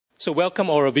So welcome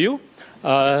all of you,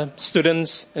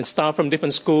 students and staff from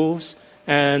different schools,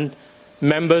 and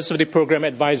members of the Program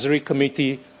Advisory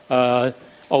Committee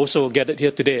also gathered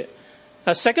here today.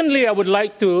 Secondly, I would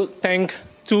like to thank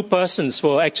two persons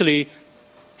for actually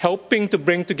helping to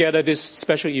bring together this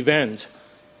special event.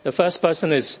 The first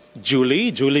person is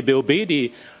Julie Bilby,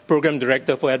 the Program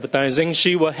Director for Advertising.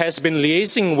 She has been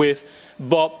liaising with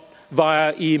Bob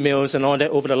via emails and all that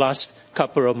over the last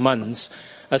couple of months.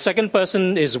 A second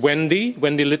person is Wendy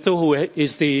Little, who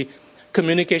is the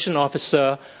communication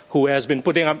officer who has been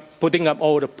putting up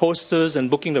all the posters and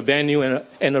booking the venue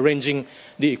and arranging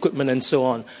the equipment and so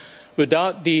on.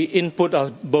 Without the input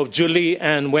of both Julie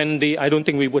and Wendy, I don't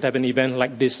think we would have an event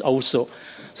like this also.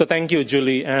 So thank you,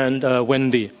 Julie and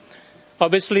Wendy.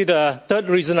 Obviously, the third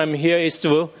reason I'm here is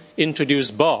to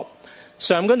introduce Bob.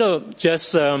 So I'm going to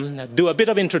just do a bit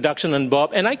of introduction on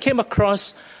Bob. And I came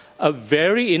across a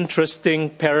very interesting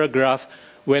paragraph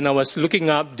when I was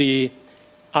looking up the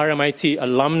RMIT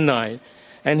alumni.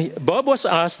 And Bob was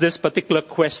asked this particular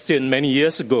question many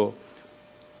years ago.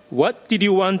 What did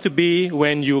you want to be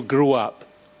when you grew up?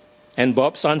 And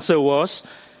Bob's answer was,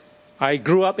 I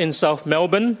grew up in South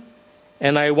Melbourne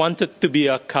and I wanted to be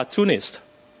a cartoonist.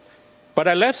 But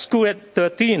I left school at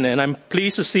 13 and I'm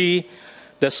pleased to see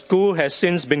the school has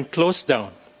since been closed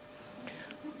down.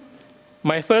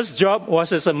 My first job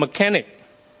was as a mechanic.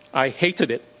 I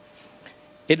hated it.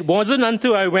 It wasn't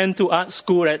until I went to art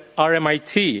school at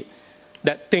RMIT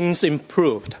that things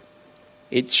improved.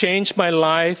 It changed my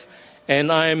life,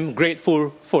 and I'm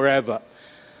grateful forever.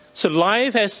 So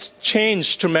life has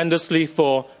changed tremendously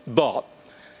for Bob.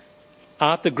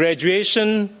 After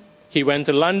graduation, he went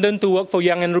to London to work for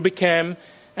Young and Rubicam,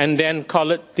 and then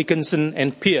Collett Dickinson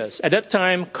and Pearce. At that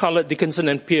time, Collett Dickinson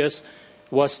and Pearce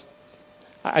was,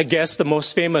 I guess, the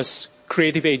most famous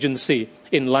creative agency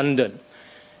in London.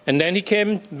 And then he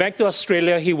came back to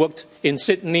Australia. He worked in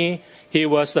Sydney. He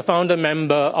was the founder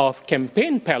member of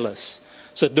Campaign Palace.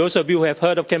 So those of you who have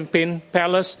heard of Campaign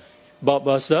Palace, Bob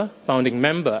was the founding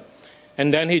member.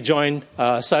 And then he joined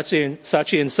Saatchi &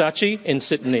 Saatchi in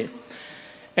Sydney.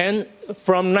 And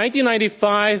from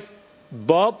 1995,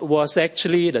 Bob was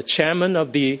actually the chairman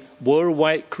of the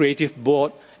Worldwide Creative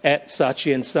Board at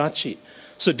Saatchi & Saatchi.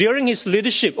 So during his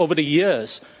leadership over the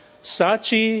years,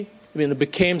 Saatchi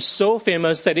became so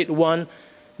famous that it won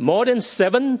more than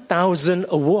 7,000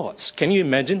 awards. Can you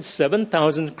imagine?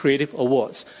 7,000 creative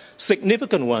awards.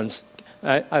 Significant ones,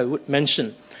 I would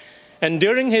mention. And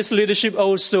during his leadership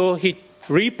also, he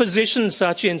repositioned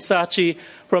Saatchi & Saatchi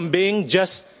from being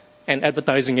just an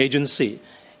advertising agency.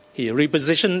 He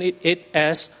repositioned it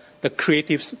as the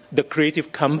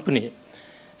creative company.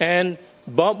 And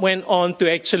Bob went on to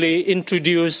actually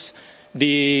introduce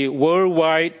the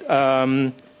worldwide,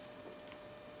 the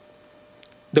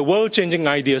World Changing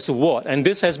Ideas Award. And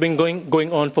this has been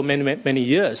going on for many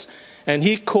years. And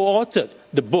he co-authored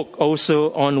the book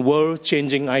also on world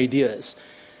changing ideas.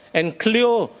 And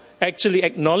Clio actually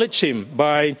acknowledged him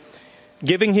by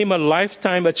giving him a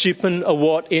Lifetime Achievement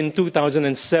Award in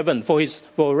 2007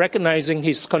 for recognizing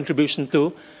his contribution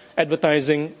to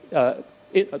advertising,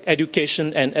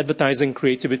 education and advertising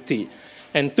creativity.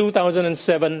 And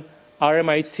 2007,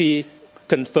 RMIT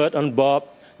conferred on Bob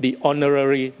the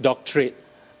honorary doctorate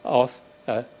of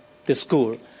the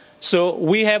school. So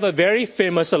we have a very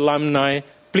famous alumni.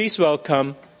 Please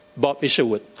welcome Bob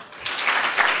Isherwood.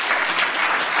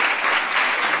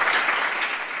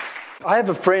 I have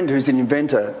a friend who's an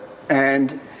inventor,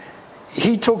 and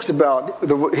he talks about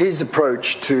his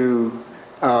approach to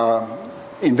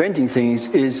inventing things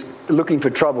is looking for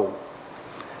trouble.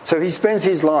 So he spends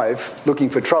his life looking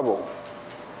for trouble.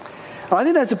 And I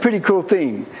think that's a pretty cool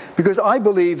thing, because I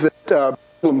believe that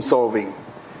problem solving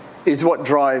is what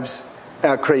drives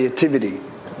our creativity.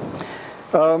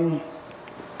 And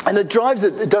it drives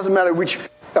it. It doesn't matter which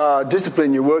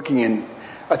discipline you're working in.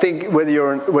 I think whether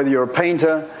you're a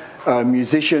painter, a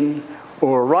musician,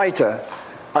 or a writer,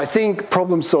 I think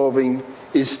problem solving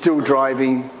is still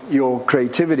driving your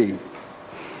creativity.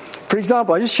 For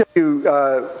example, I just show you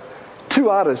two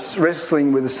artists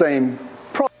wrestling with the same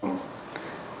problem.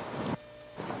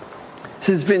 This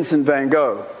is Vincent van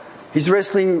Gogh. He's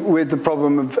wrestling with the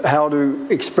problem of how to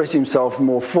express himself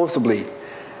more forcibly.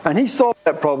 And he solved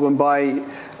that problem by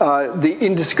the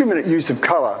indiscriminate use of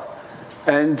colour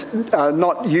and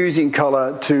not using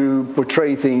colour to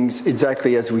portray things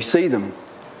exactly as we see them.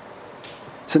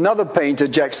 It's another painter,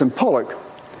 Jackson Pollock,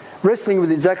 wrestling with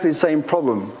exactly the same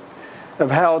problem of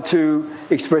how to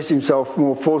express himself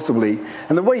more forcibly.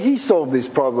 And the way he solved this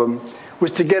problem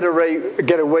was to get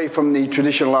away from the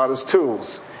traditional artist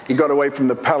tools. He got away from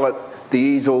the palette, the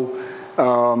easel,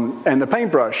 and the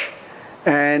paintbrush.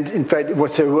 And in fact,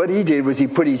 what he did was he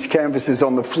put his canvases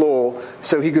on the floor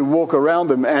so he could walk around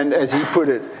them and, as he put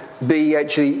it, be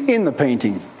actually in the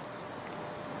painting.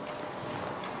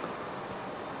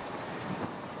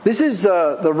 This is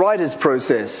the writer's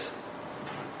process.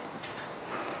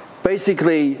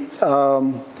 Basically,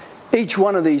 each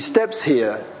one of these steps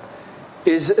here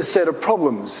is a set of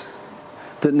problems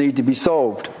that need to be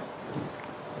solved.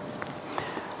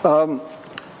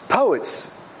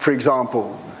 Poets, for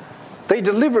example, they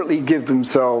deliberately give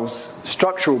themselves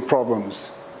structural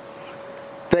problems.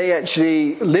 They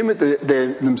actually limit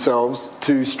themselves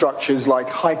to structures like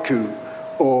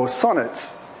haiku or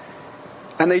sonnets.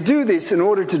 And they do this in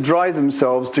order to drive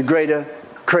themselves to greater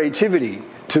creativity,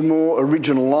 to more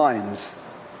original lines,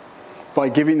 by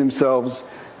giving themselves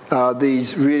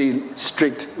these really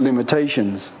strict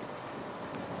limitations.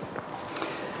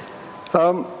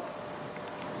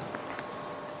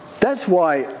 That's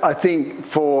why I think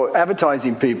for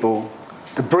advertising people,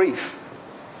 the brief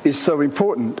is so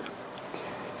important,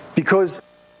 because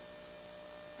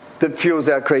that fuels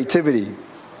our creativity.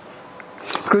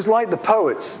 Because like the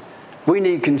poets, we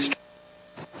need constraint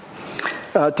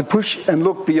to push and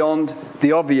look beyond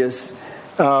the obvious,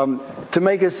 to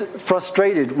make us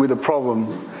frustrated with a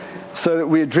problem so that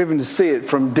we are driven to see it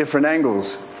from different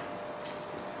angles.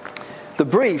 The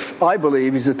brief, I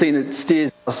believe, is the thing that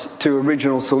steers us to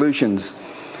original solutions.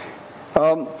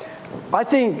 I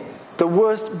think the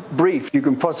worst brief you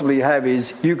can possibly have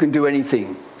is, you can do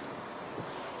anything.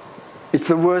 It's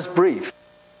the worst brief.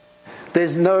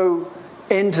 There's no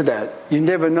end to that. You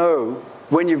never know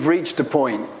when you've reached a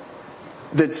point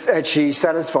that's actually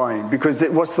satisfying, because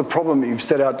what's the problem that you've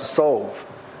set out to solve?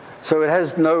 So it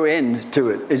has no end to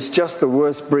it. It's just the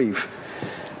worst brief.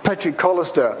 Patrick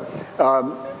Collister,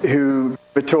 who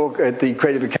gave a talk at the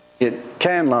Creative Academy at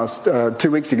Cannes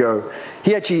 2 weeks ago,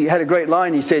 he actually had a great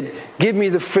line. He said, "Give me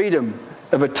the freedom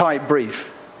of a tight brief."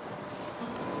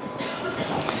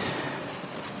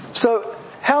 So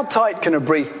how tight can a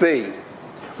brief be?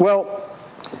 Well,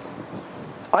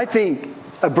 I think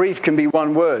a brief can be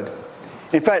one word.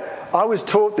 In fact, I was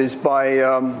taught this by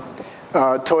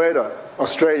Toyota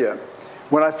Australia.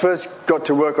 When I first got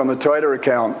to work on the Toyota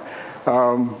account,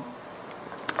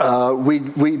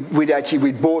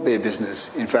 we'd bought their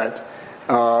business. In fact,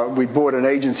 we bought an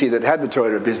agency that had the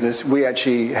Toyota business. We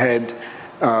actually had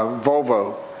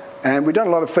Volvo, and we'd done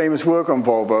a lot of famous work on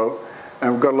Volvo,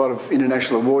 and we got a lot of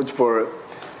international awards for it.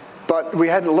 But we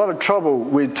had a lot of trouble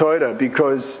with Toyota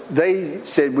because they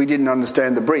said we didn't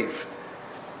understand the brief,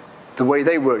 the way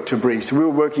they worked to briefs. We were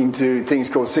working to things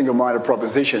called single-minded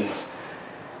propositions,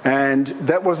 and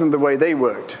that wasn't the way they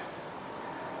worked.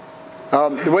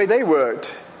 The way they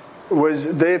worked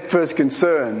was, their first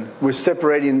concern was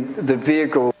separating the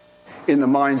vehicle in the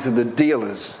minds of the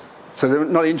dealers. So they're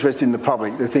not interested in the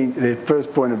public. They think their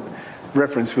first point of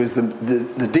reference was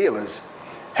the dealers.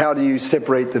 How do you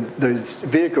separate those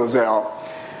vehicles out?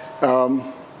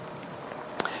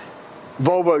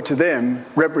 Volvo to them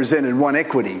represented one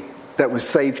equity, that was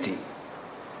safety.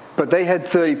 But they had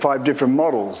 35 different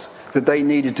models that they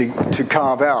needed to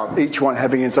carve out, each one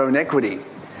having its own equity.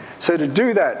 So to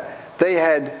do that, they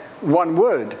had one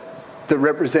word that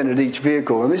represented each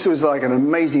vehicle. And this was like an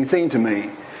amazing thing to me,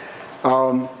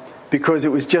 because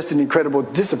it was just an incredible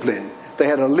discipline. They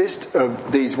had a list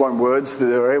of these one words that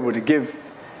they were able to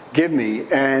give me,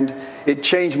 and it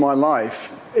changed my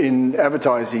life in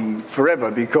advertising forever,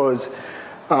 because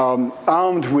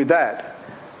armed with that,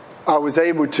 I was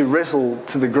able to wrestle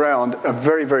to the ground a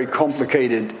very, very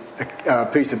complicated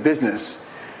piece of business.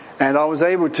 And I was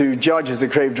able to judge as a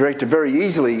creative director very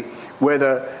easily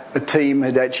whether a team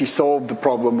had actually solved the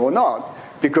problem or not.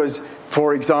 Because,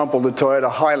 for example, the Toyota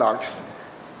Hilux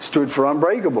stood for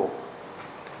unbreakable.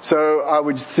 So I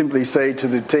would simply say to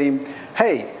the team,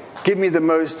 hey, give me the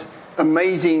most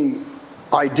amazing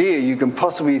idea you can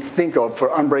possibly think of for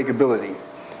unbreakability.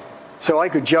 So I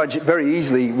could judge it very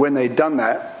easily when they'd done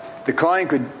that. The client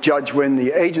could judge when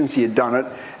the agency had done it,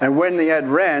 and when the ad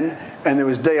ran and there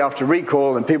was day after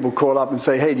recall and people call up and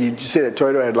say, hey, did you see that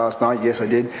Toyota ad last night? Yes, I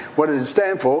did. What does it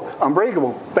stand for?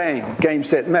 Unbreakable. Bang. Game,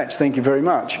 set, match. Thank you very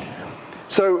much.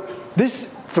 So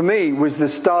this, for me, was the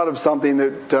start of something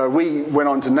that we went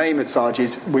on to name at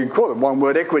Saatchi's. We call it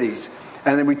one-word equities.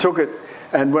 And then we took it,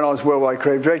 and when I was worldwide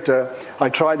creative director, I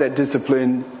tried that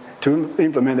discipline, to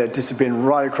implement that discipline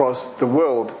right across the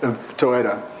world of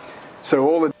Toyota. So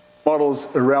all the models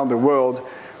around the world,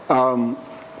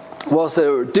 whilst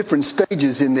there were different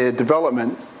stages in their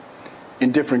development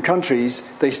in different countries,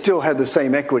 they still had the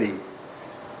same equity.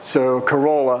 So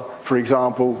Corolla, for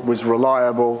example, was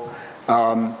reliable.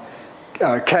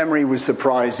 Camry was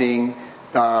surprising.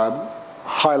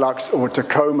 Hilux or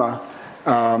Tacoma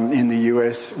in the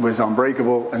US was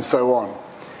unbreakable, and so on.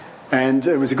 And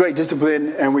it was a great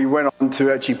discipline, and we went on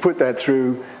to actually put that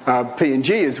through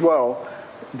P&G as well,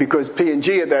 because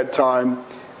P&G at that time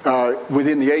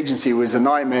within the agency was a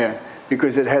nightmare,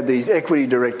 because it had these equity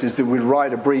directors that would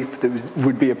write a brief that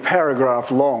would be a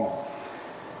paragraph long.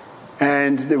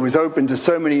 And it was open to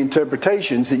so many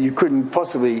interpretations that you couldn't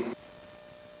possibly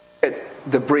get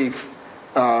the brief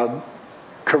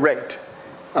correct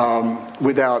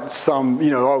without some,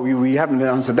 we haven't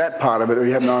answered that part of it, or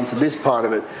we haven't answered this part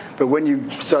of it. But when you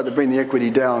start to bring the equity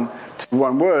down to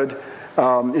one word,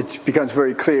 it becomes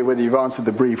very clear whether you've answered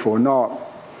the brief or not.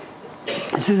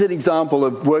 This is an example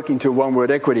of working to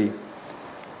one-word equity.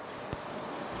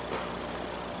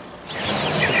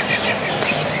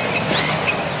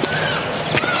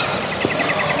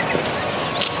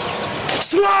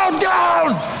 Slow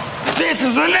down! This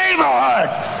is a neighborhood!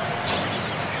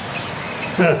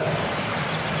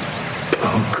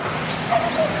 Punk.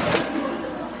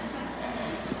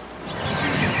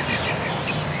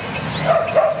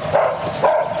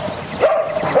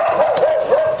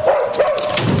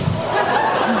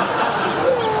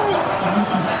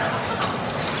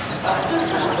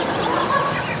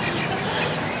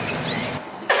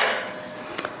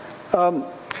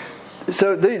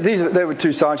 So there were two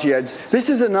Saatchi ads. This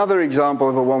is another example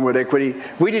of a one-word equity.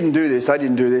 We didn't do this. I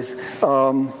didn't do this.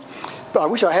 I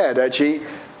wish I had, actually.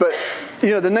 But,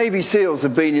 the Navy SEALs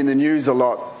have been in the news a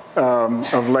lot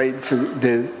of late for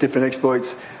their different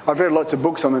exploits. I've read lots of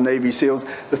books on the Navy SEALs.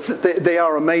 They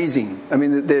are amazing. I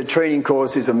mean, their training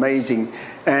course is amazing.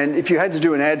 And if you had to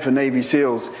do an ad for Navy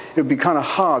SEALs, it would be kind of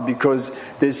hard because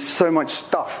there's so much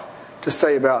stuff to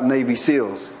say about Navy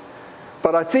SEALs.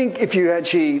 But I think if you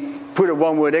actually put a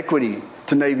one-word equity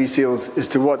to Navy SEALs as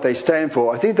to what they stand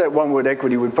for, I think that one-word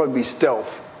equity would probably be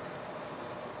stealth.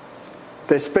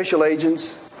 They're special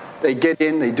agents. They get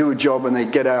in, they do a job, and they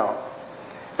get out.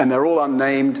 And they're all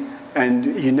unnamed, and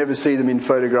you never see them in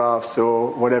photographs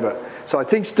or whatever. So I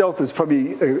think stealth is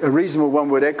probably a reasonable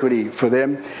one-word equity for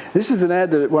them. This is an ad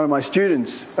that one of my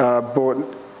students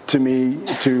brought to me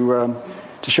to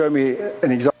show me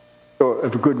an example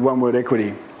of a good one-word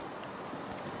equity.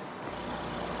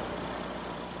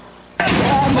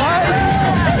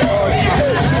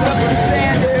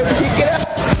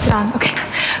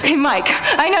 Okay, Mike,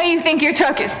 I know you think your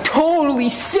truck is totally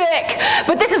sick,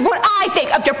 but this is what I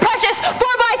think of your precious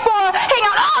 4x4 hang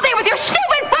out all day with your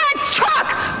stupid friend's truck!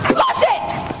 Flush it!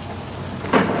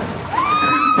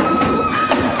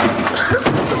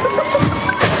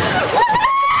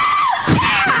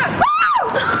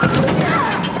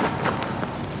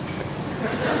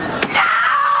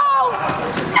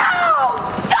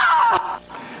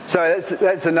 So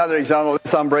that's another example.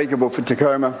 It's unbreakable for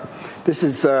Tacoma. This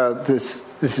is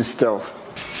stealth.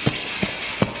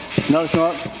 No, it's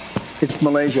not. It's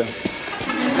Malaysia.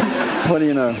 What do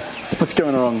you know? What's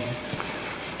going on?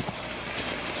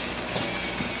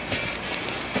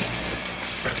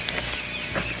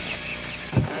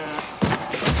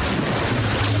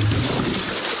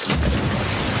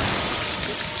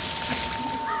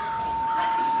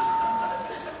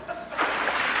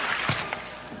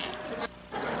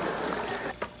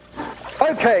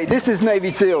 Okay, this is Navy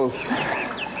SEALs.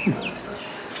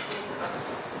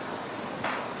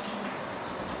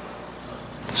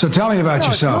 So tell me about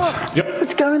yourself.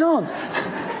 What's going on?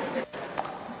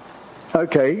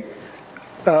 Okay.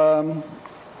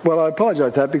 Well, I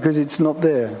apologize for that because it's not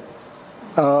there.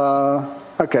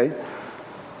 Okay.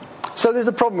 So there's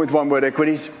a problem with one-word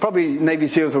equities. Probably Navy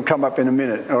SEALs will come up in a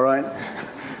minute, all right?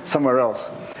 Somewhere else.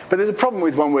 But there's a problem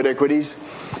with one-word equities.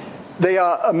 They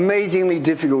are amazingly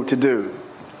difficult to do.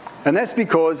 And that's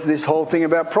because this whole thing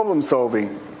about problem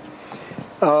solving.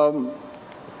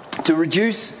 To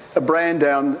reduce a brand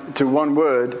down to one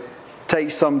word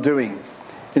takes some doing.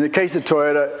 In the case of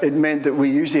Toyota, it meant that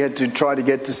we usually had to try to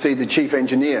get to see the chief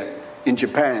engineer in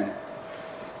Japan.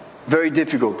 Very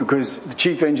difficult because the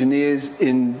chief engineers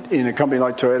in a company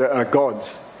like Toyota are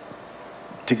gods.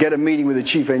 To get a meeting with the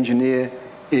chief engineer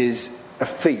is a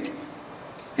feat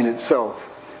in itself.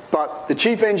 But the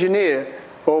chief engineer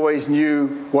always knew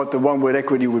what the one-word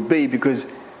equity would be because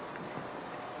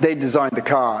they designed the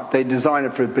car. They designed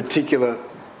it for a particular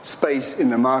space in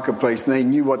the marketplace, and they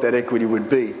knew what that equity would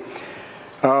be.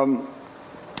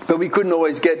 But we couldn't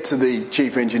always get to the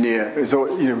chief engineer. We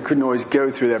couldn't always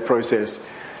go through that process.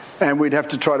 And we'd have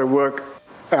to try to work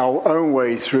our own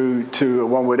way through to a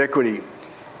one-word equity.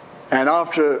 And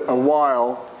after a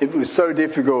while, it was so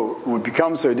difficult, it would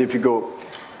become so difficult,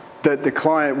 that the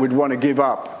client would want to give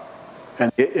up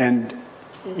and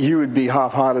you would be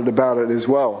half-hearted about it as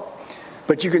well.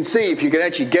 But you can see, if you can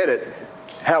actually get it,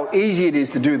 how easy it is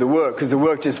to do the work, because the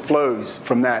work just flows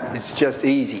from that. It's just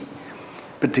easy.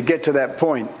 But to get to that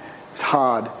point, it's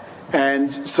hard.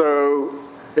 And so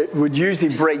it would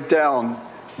usually break down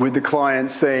with the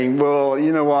client saying, well,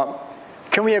 you know what,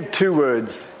 can we have 2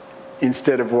 words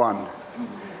instead of 1?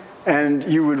 And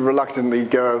you would reluctantly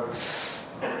go,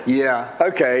 yeah,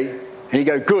 okay. And you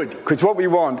go, good, because what we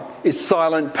want is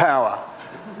silent power.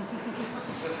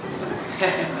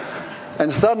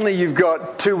 And suddenly you've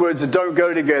got 2 words that don't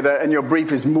go together, and your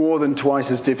brief is more than twice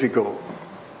as difficult.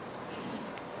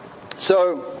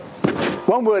 So,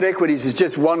 one-word equities is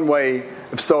just one way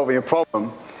of solving a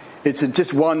problem. It's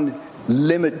just one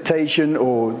limitation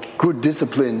or good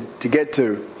discipline to get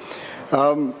to.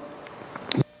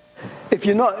 If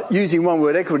you're not using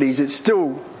one-word equities, it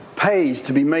still pays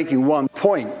to be making one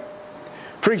point.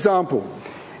 For example,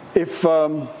 if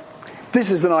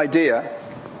this is an idea,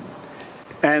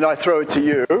 and I throw it to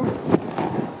you,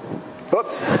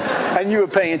 oops, and you were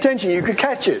paying attention, you could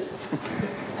catch it.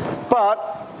 But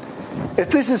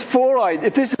if this is 4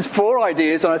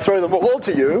 ideas and I throw them all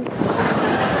to you,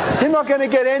 you're not going to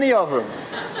get any of them.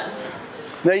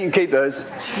 Now you can keep those.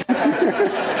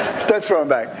 Don't throw them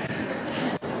back.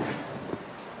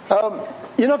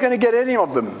 You're not going to get any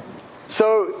of them.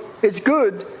 So it's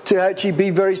good to actually be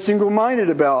very single-minded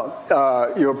about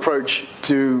your approach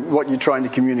to what you're trying to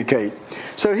communicate.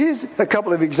 So here's a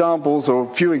couple of examples, or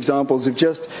a few examples, of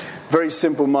just very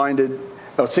single-minded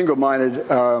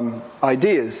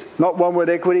ideas. Not one-word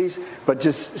equities, but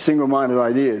just single-minded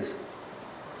ideas.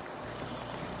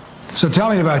 So tell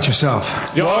me about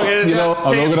yourself. You know,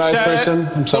 an organized person.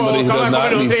 I'm somebody who does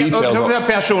not leave details out.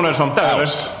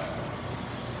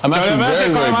 I'm actually very,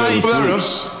 very good at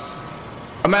groups.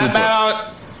 I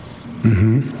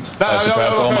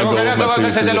surpassed all my goals, my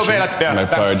previous position, my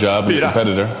prior job, and the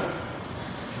competitor.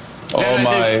 All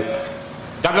my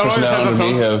personnel under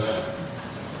me have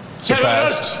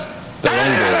surpassed their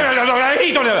own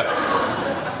goals.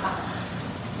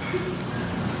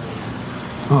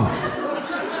 Oh.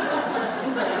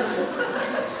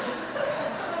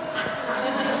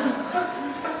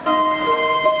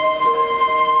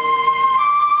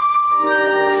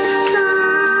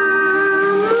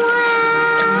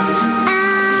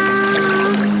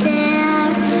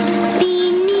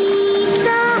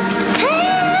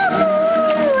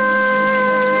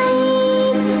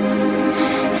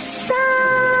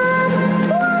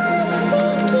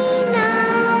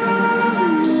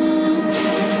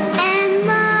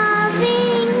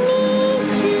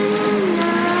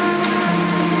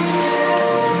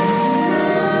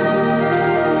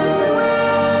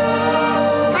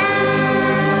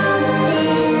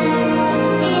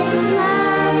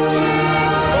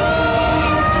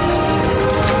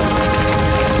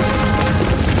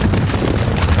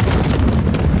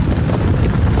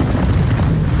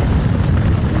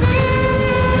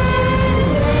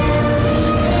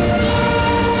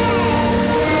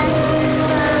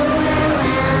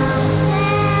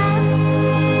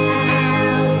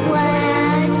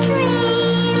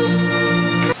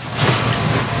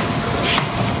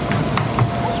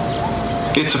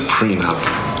 It's a prenup.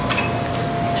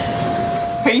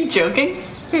 Are you joking?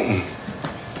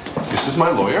 This is my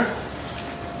lawyer.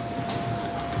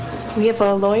 We have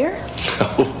a lawyer?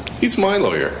 No, he's my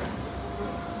lawyer.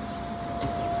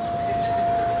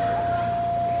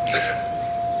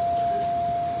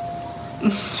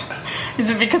 Is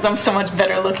it because I'm so much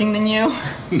better looking than you?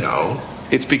 No,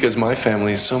 it's because my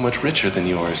family is so much richer than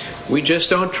yours. We just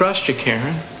don't trust you,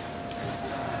 Karen.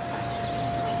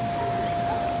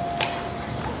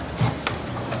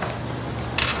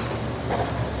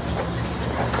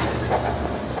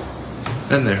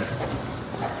 And there.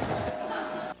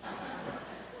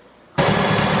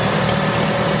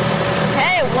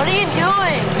 Hey, what are you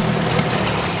doing?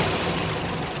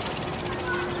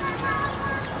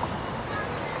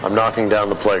 I'm knocking down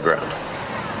the playground.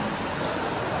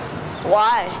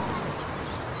 Why?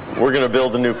 We're gonna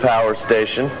build a new power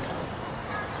station.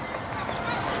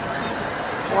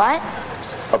 What?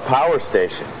 A power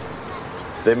station.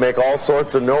 They make all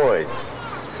sorts of noise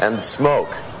and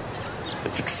smoke.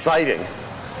 It's exciting.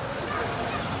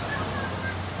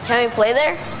 Can we play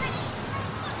there?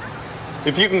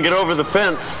 If you can get over the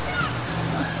fence.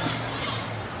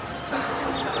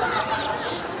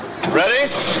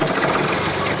 Ready?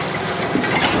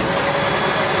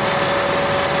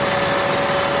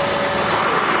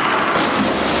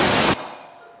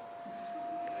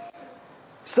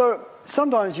 So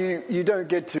sometimes you don't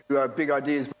get to big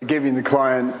ideas by giving the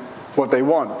client what they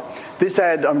want. This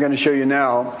ad I'm going to show you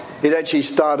now, it actually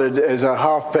started as a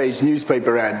half-page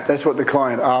newspaper ad. That's what the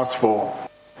client asked for.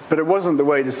 But it wasn't the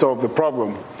way to solve the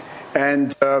problem.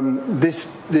 And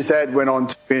this ad went on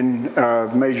to win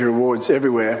major awards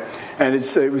everywhere. And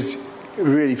it was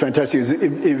really fantastic.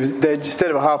 Instead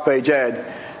of a half-page ad,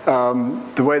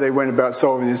 the way they went about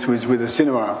solving this was with a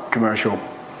cinema commercial.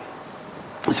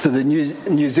 It's for the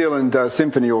New Zealand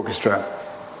Symphony Orchestra.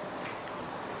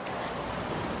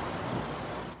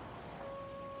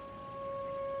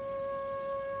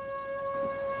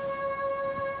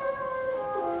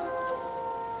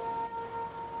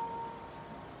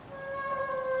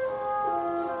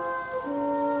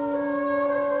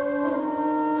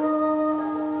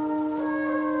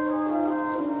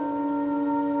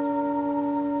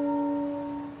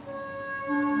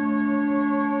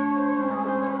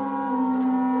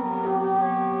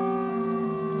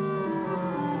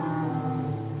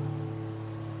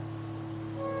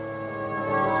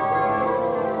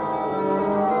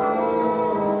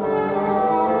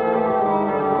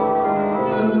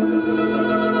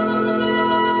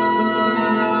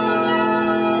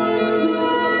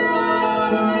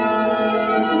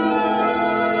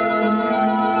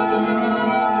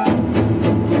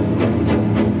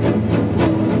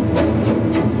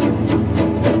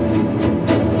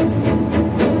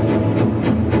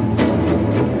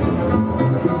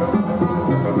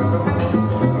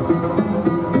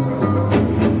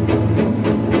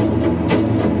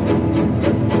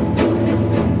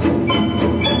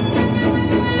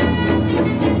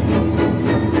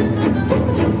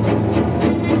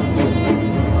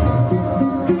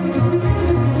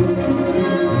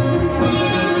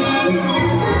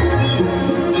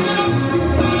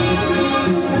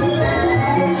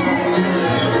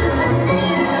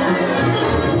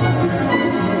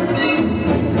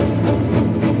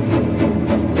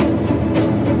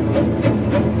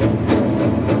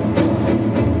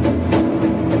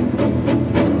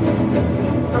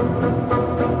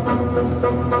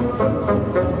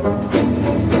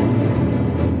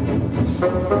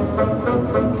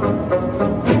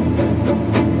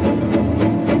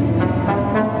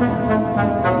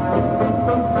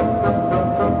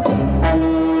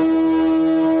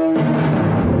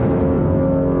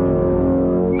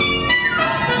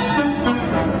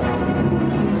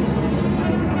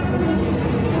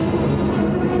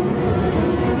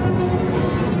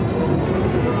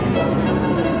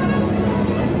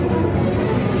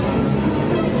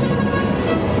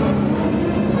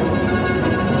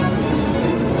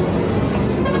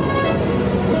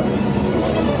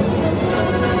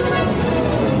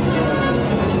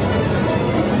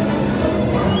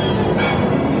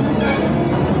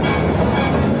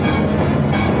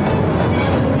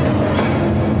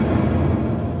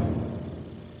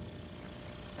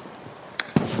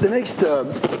 The next,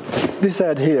 this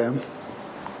ad here,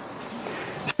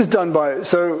 this is done by,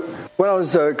 so when I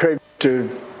was created to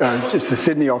just the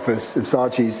Sydney office of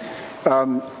Saatchi's,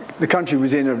 the country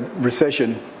was in a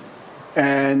recession,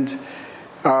 and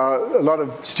a lot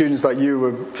of students like you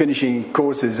were finishing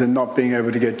courses and not being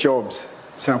able to get jobs.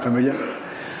 Sound familiar?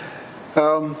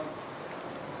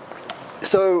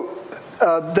 So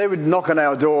they would knock on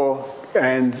our door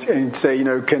and say, you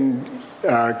know,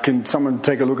 can someone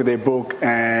take a look at their book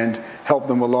and help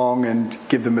them along and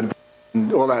give them advice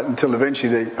and all that, until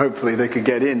eventually hopefully they could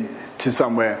get in to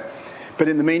somewhere. But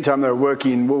in the meantime, they were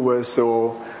working in Woolworths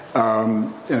or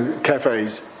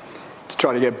cafes to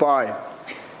try to get by.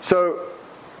 So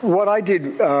what I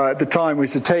did at the time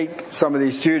was to take some of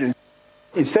these students,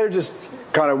 instead of just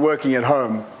kind of working at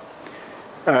home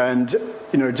and,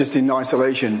 you know, just in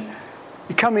isolation,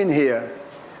 you come in here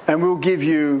and we'll give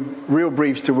you real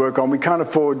briefs to work on. We can't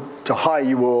afford to hire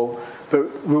you all,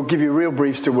 but we'll give you real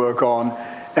briefs to work on,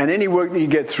 and any work that you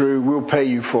get through, we'll pay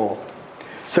you for.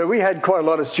 So we had quite a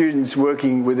lot of students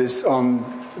working with us on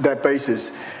that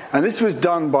basis. And this was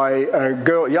done by a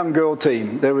young girl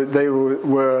team. They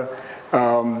were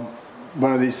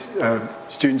one of these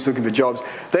students looking for jobs.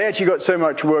 They actually got so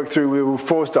much work through, we were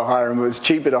forced to hire them. It was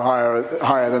cheaper to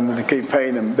hire them than to keep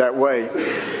paying them that way.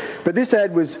 But this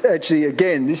ad was actually,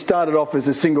 again, this started off as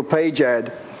a single-page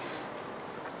ad,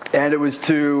 and it was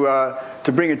to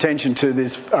bring attention to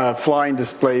this flying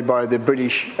display by the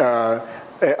British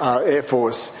Air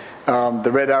Force, the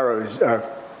Red Arrows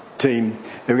team.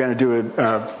 They were going to do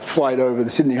a flight over the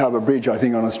Sydney Harbour Bridge, I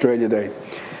think, on Australia Day.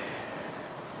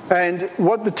 And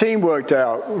what the team worked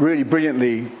out really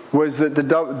brilliantly was that the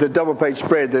double-page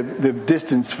spread, the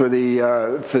distance for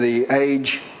the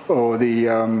Age or the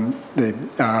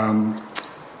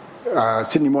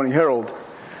Sydney Morning Herald,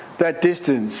 that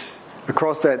distance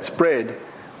across that spread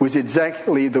was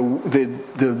exactly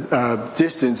the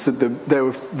distance that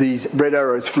these red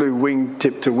arrows flew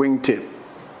wingtip to wingtip,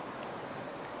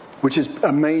 which is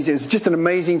amazing. It's just an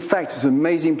amazing fact. It's an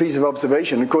amazing piece of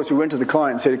observation. Of course, we went to the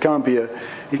client and said it can't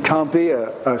be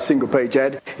a single-page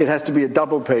ad. It has to be a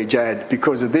double-page ad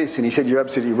because of this. And he said, you're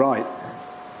absolutely right.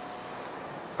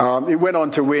 It went on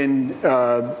to win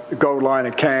Gold Lion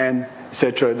at Cannes,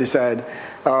 etc. This ad,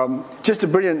 just a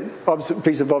brilliant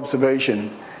piece of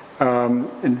observation,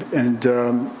 and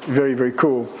very, very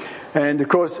cool. And of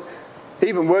course,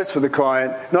 even worse for the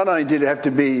client, not only did it have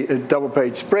to be a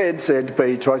double-page spread, so it had to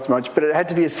pay twice as much, but it had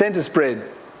to be a centre spread.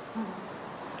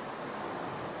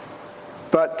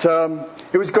 But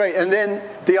it was great. And then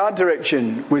the art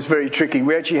direction was very tricky.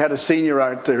 We actually had a senior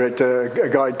art director, a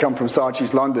guy who'd come from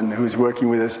Saatchi's London, who was working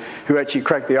with us, who actually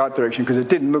cracked the art direction, because it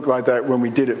didn't look like that when we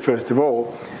did it, first of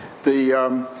all. We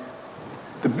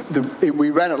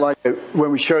ran it like,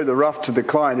 when we showed the rough to the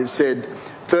client, it said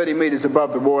 30 metres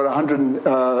above the water,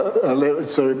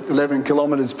 11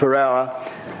 kilometres per hour,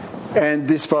 and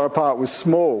this far apart was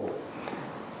small.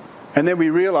 And then we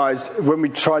realised when we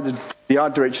tried to put the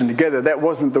art direction together, that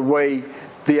wasn't the way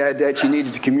the ad actually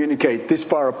needed to communicate. This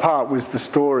far apart was the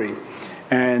story.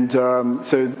 And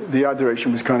so the art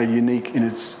direction was kind of unique in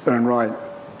its own right.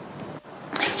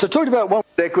 So I talked about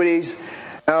one-word equities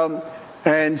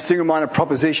and single-minded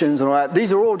propositions and all that.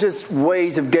 These are all just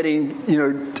ways of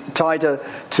getting, tighter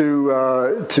to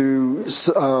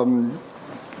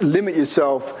limit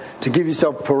yourself, to give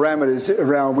yourself parameters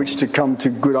around which to come to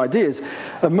good ideas.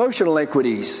 Emotional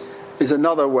equities is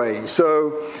another way.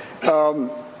 So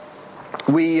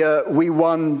we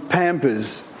won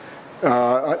Pampers.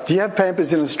 Do you have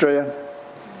Pampers in Australia?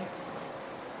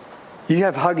 You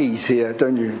have Huggies here,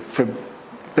 don't you, for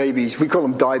babies? We call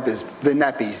them diapers. They're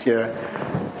nappies, yeah.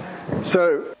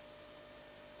 So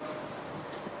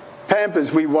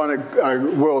Pampers, we won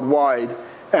worldwide,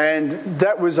 and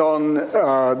that was on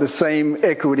the same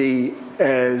equity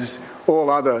as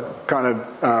all other kind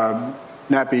of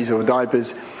nappies or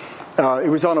diapers. It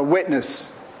was on a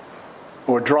wetness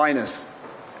or dryness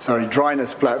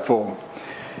platform.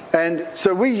 And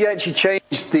so we actually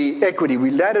changed the equity.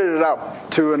 We laddered it up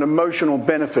to an emotional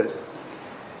benefit.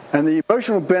 And the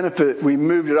emotional benefit we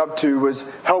moved it up to was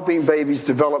helping babies'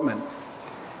 development.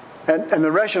 And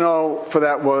the rationale for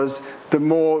that was the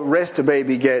more rest a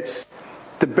baby gets,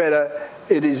 the better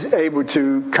it is able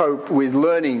to cope with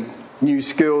learning new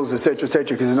skills, etc.,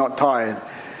 because it's not tired.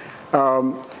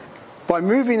 By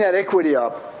moving that equity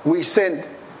up, we sent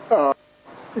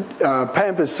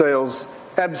Pampers sales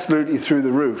absolutely through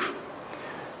the roof,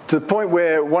 to the point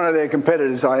where one of their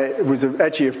competitors was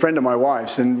actually a friend of my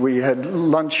wife's, and we had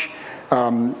lunch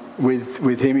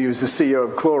with him. He was the CEO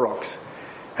of Clorox.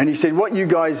 And he said, what you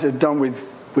guys have done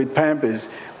with Pampers,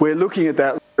 we're looking at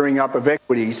that layering up of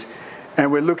equities, and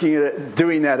we're looking at it,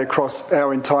 doing that across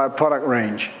our entire product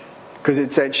range, because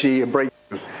it's actually a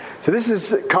breakthrough. So this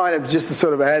is kind of just the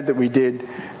sort of ad that we did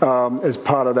as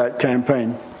part of that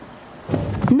campaign.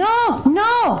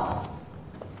 No!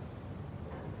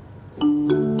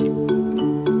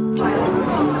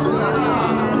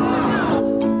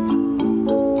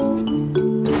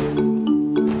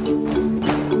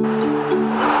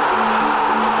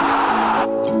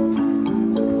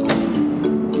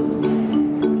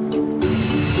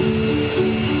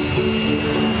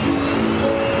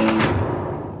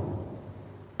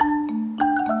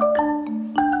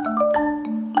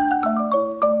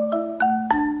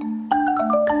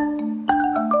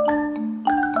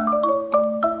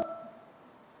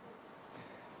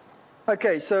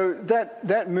 Okay, so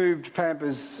that moved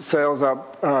Pampers sales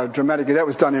up dramatically. That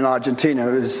was done in Argentina.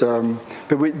 It was,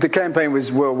 the campaign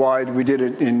was worldwide. We did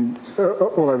it in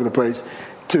all over the place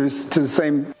to the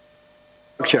same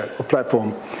structure or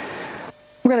platform.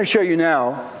 I'm going to show you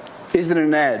now isn't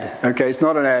an ad. Okay, it's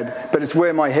not an ad, but it's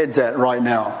where my head's at right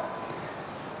now,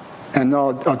 and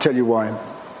I'll tell you why.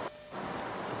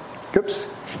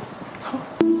 Oops.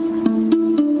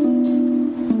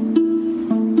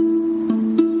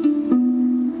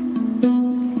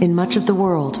 In much of the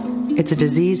world, it's a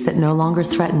disease that no longer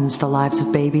threatens the lives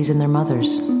of babies and their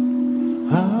mothers.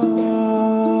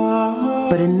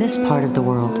 But in this part of the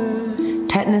world,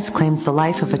 tetanus claims the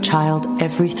life of a child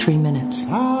every 3 minutes.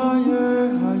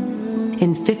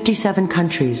 In 57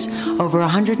 countries, over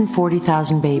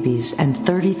 140,000 babies and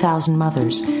 30,000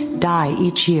 mothers die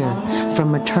each year from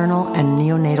maternal and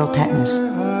neonatal tetanus,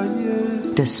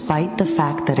 despite the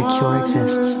fact that a cure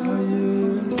exists.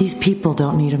 These people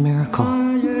don't need a miracle.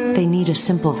 They need a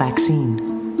simple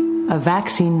vaccine. A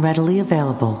vaccine readily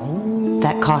available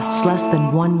that costs less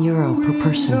than €1 per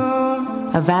person.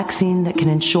 A vaccine that can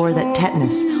ensure that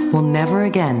tetanus will never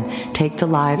again take the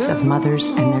lives of mothers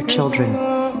and their children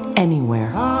anywhere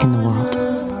in the world.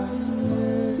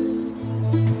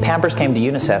 Pampers came to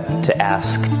UNICEF to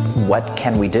ask, what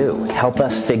can we do? Help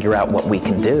us figure out what we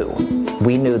can do.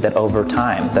 We knew that over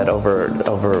time, that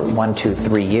over 1, 2,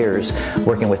 3 years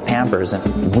working with Pampers,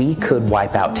 we could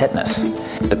wipe out tetanus.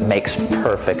 It makes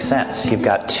perfect sense. You've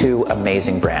got two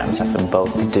amazing brands that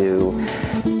both do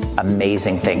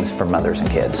amazing things for mothers and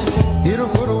kids.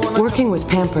 Working with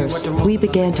Pampers, we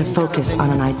began to focus on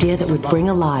an idea that would bring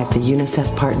alive the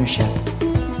UNICEF partnership.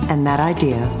 And that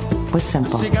idea was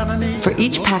simple. For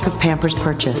each pack of Pampers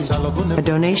purchased, a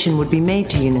donation would be made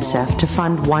to UNICEF to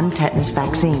fund one tetanus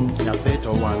vaccine.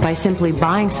 By simply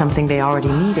buying something they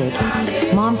already needed,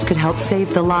 moms could help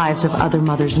save the lives of other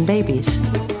mothers and babies.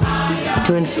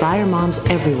 To inspire moms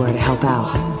everywhere to help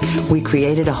out, we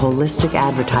created a holistic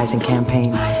advertising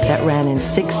campaign that ran in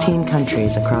 16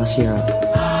 countries across Europe.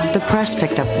 The press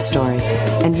picked up the story,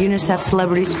 and UNICEF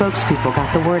celebrity spokespeople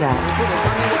got the word out.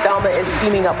 Thelma is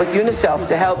teaming up with UNICEF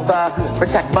to help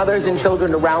protect mothers and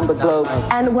children around the globe.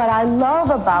 And what I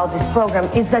love about this program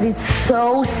is that it's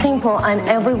so simple and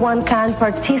everyone can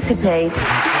participate.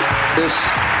 This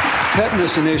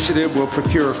tetanus initiative will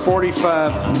procure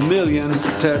 45 million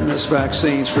tetanus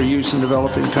vaccines for use in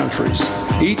developing countries.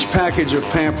 Each package of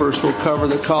Pampers will cover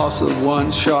the cost of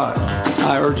one shot.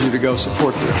 I urge you to go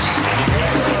support this.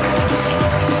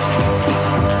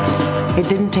 It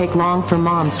didn't take long for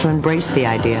moms to embrace the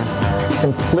idea.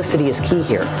 Simplicity is key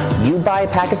here. You buy a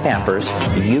pack of Pampers,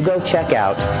 you go check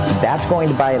out, that's going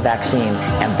to buy a vaccine,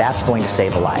 and that's going to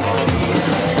save a life.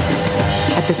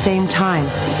 At the same time,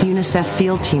 UNICEF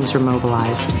field teams were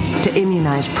mobilized to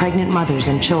immunize pregnant mothers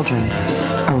and children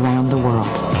around the world.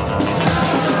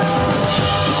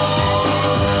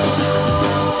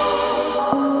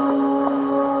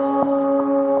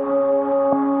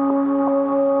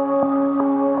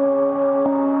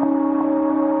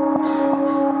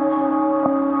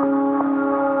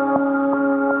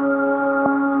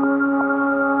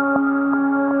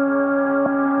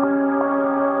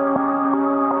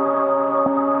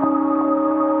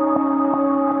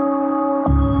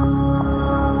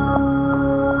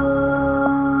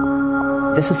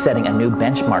 This is setting a new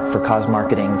benchmark for cause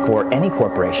marketing for any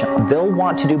corporation. They'll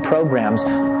want to do programs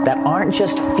that aren't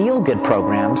just feel-good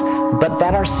programs, but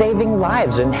that are saving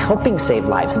lives and helping save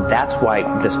lives. And that's why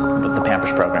the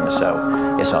Pampers program is so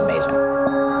amazing.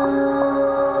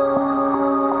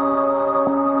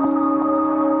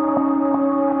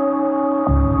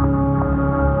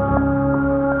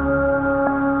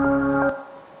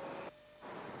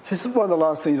 This is one of the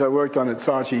last things I worked on at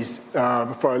Saatchi's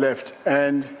before I left.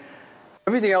 And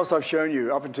everything else I've shown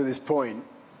you up until this point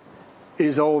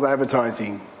is old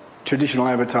advertising, traditional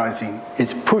advertising.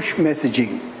 It's push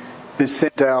messaging that's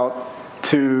sent out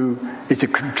to, it's a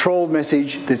controlled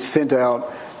message that's sent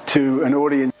out to an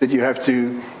audience that you have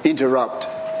to interrupt.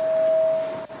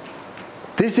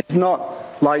 This is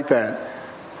not like that.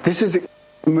 This is a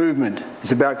movement.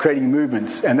 It's about creating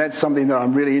movements, and that's something that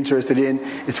I'm really interested in.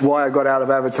 It's why I got out of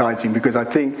advertising, because I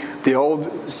think the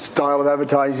old style of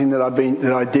advertising that I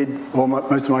did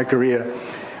most of my career,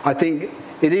 I think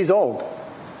it is old.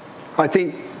 I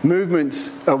think movements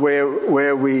are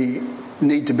where we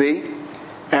need to be,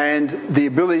 and the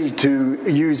ability to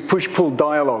use push-pull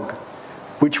dialogue,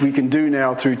 which we can do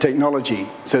now through technology.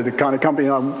 So the kind of company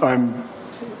I'm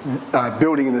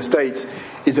building in the States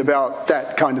is about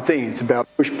that kind of thing. It's about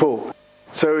push-pull.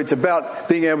 So it's about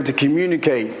being able to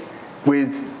communicate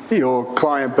with your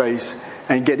client base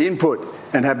and get input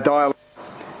and have dialogue,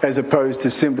 as opposed to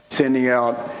simply sending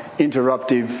out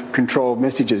interruptive, controlled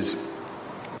messages.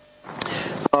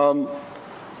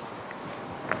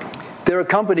 There are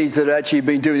companies that have actually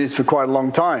been doing this for quite a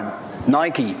long time.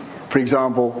 Nike, for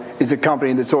example, is a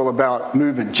company that's all about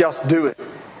movement. Just Do It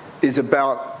is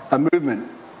about a movement.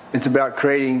 It's about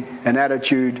creating an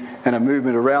attitude and a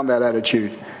movement around that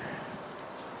attitude. I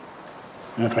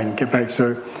don't know if I can get back.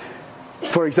 So,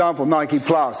 for example, Nike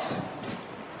Plus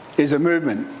is a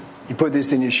movement. You put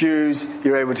this in your shoes,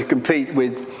 you're able to compete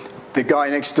with the guy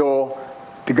next door,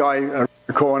 the guy around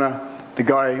the corner, the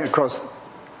guy across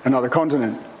another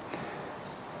continent.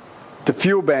 The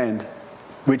Fuel Band,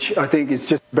 which I think is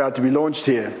just about to be launched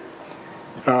here,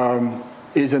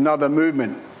 is another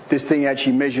movement. This thing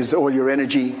actually measures all your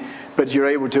energy, but you're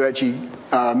able to actually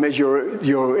measure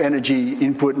your energy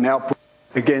input and output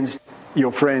against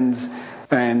your friends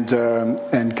and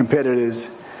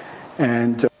competitors,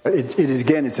 and it is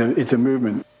again, it's a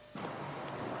movement.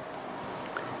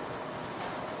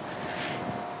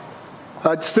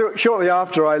 Shortly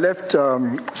after I left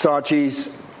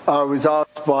Saatchi's, I was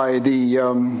asked by the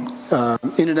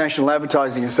International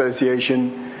Advertising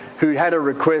Association, who had a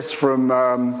request from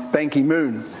Ban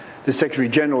Ki-moon, the Secretary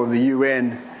General of the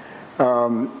UN.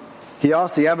 He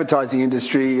asked the advertising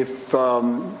industry if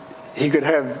he could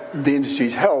have the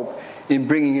industry's help in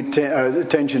bringing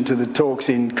attention to the talks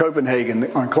in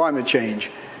Copenhagen on climate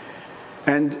change.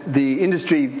 And the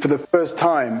industry, for the first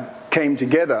time, came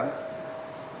together,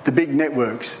 the big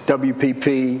networks,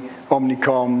 WPP,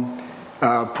 Omnicom,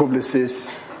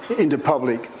 Publicis,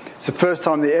 Interpublic. It's the first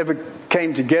time they ever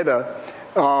came together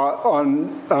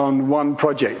on one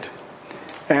project.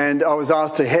 And I was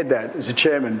asked to head that as a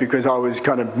chairman because I was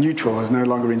kind of neutral. I was no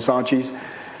longer in Saatchi's.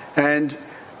 And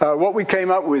what we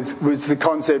came up with was the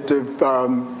concept of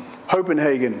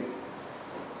Copenhagen,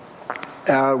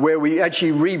 where we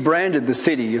actually rebranded the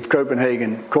city of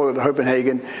Copenhagen, called it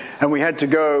Copenhagen, and we had to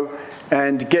go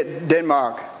and get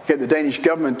the Danish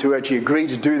government to actually agree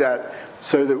to do that,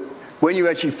 so that when you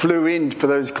actually flew in for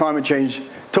those climate change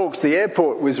talks, the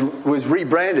airport was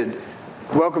rebranded,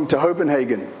 Welcome to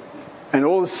Copenhagen. And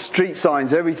all the street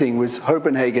signs, everything was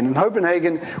Copenhagen. And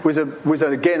Copenhagen was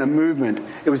again a movement.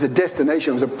 It was a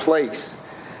destination. It was a place.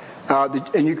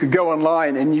 And you could go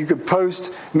online and you could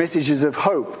post messages of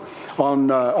hope on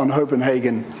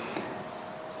Copenhagen.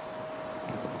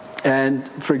 And,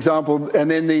 for example,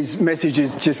 and then these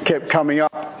messages just kept coming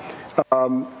up,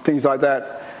 things like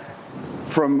that,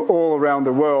 from all around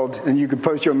the world. And you could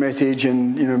post your message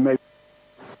and, maybe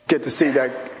get to see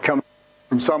that come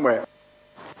from somewhere.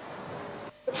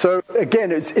 So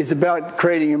again, it's about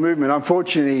creating a movement.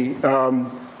 Unfortunately,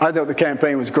 I thought the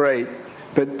campaign was great,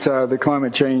 but the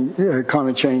climate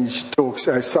change talks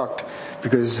sucked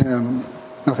because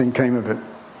nothing came of it.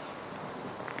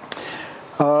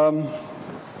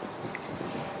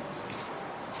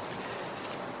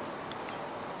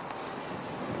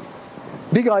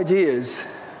 Big ideas,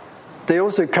 they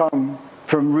also come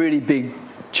from really big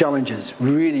challenges,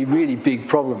 really, really big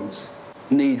problems,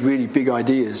 need really big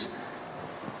ideas.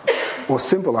 Or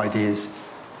simple ideas.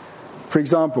 For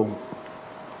example,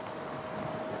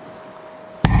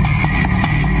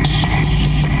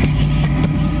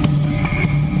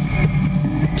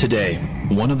 today,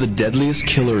 one of the deadliest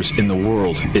killers in the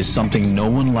world is something no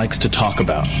one likes to talk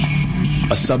about.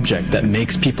 A subject that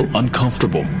makes people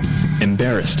uncomfortable,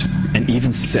 embarrassed, and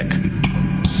even sick.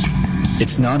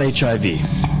 It's not HIV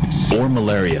or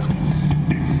malaria.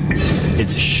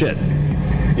 It's shit.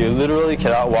 You literally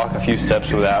cannot walk a few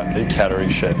steps without encountering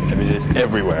shit. I mean, it's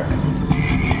everywhere.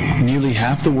 Nearly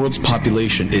half the world's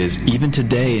population is, even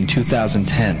today in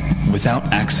 2010,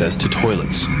 without access to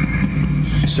toilets.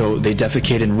 So they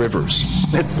defecate in rivers.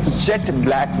 It's jet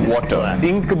black water,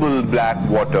 inkable black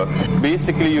water.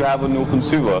 Basically, you have an open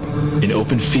sewer. In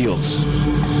open fields.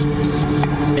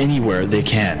 Anywhere they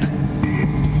can.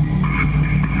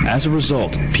 As a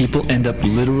result, people end up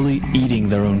literally eating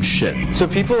their own shit. So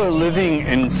people are living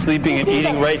and sleeping and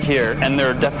eating right here, and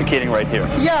they're defecating right here.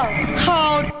 Yeah,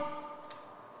 how?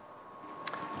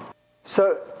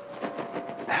 So,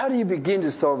 how do you begin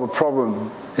to solve a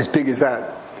problem as big as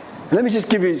that? Let me just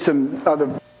give you some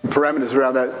other parameters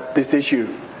around this issue.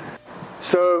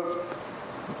 So,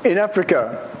 in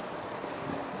Africa,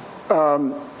 a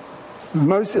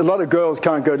lot of girls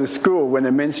can't go to school when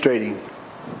they're menstruating,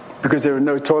 because there are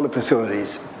no toilet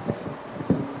facilities.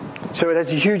 So it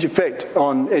has a huge effect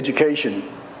on education.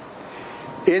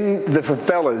 In the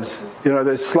favelas,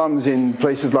 there's slums in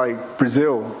places like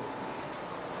Brazil,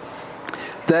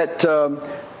 that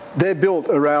they're built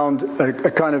around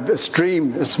a kind of a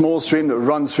small stream that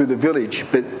runs through the village,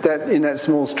 but in that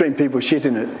small stream people shit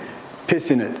in it,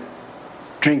 piss in it,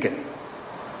 drink it.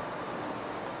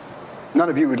 None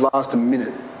of you would last a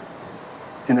minute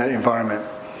in that environment.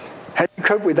 How do you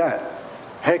cope with that?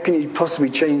 How can you possibly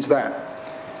change that?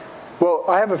 Well,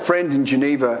 I have a friend in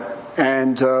Geneva,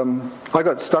 and I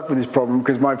got stuck with this problem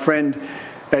because my friend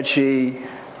actually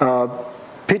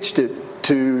pitched to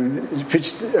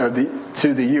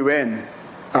the UN,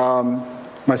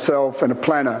 myself and a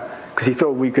planner, because he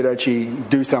thought we could actually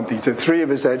do something. So three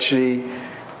of us actually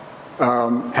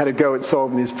had a go at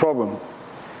solving this problem.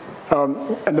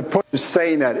 And the point of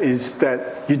saying that is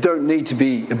that you don't need to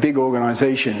be a big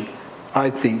organization, I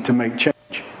think, to make change.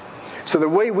 So the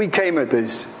way we came at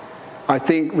this, I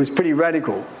think, was pretty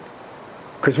radical.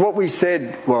 Because what we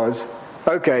said was,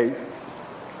 okay,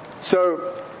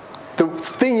 so the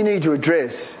thing you need to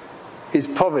address is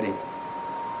poverty.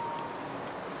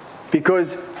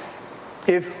 Because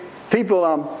if people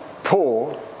are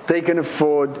poor, they can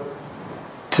afford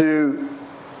to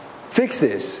fix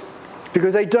this.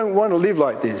 Because they don't want to live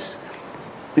like this.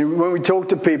 When we talk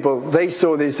to people, they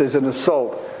saw this as an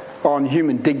assault on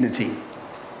human dignity.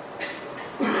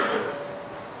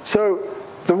 So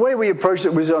the way we approached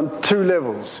it was on two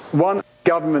levels. One,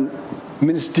 government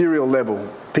ministerial level,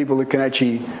 people that can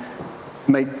actually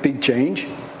make big change,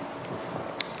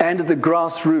 and at the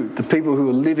grassroots, the people who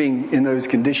are living in those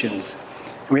conditions.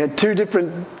 And we had two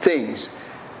different things.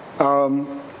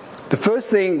 The first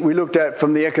thing we looked at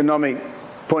from the economic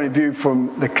point of view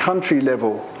from the country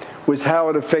level was how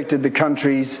it affected the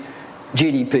country's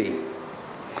GDP.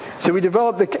 So we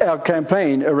developed our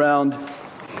campaign around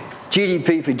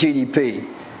GDP for GDP.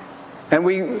 And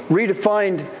we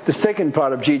redefined the second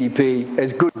part of GDP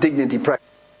as good dignity practice.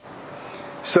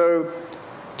 So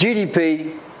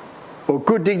GDP, or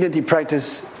good dignity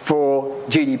practice for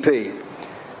GDP.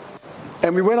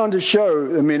 And we went on to show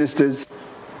the ministers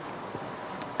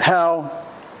how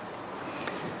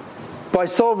by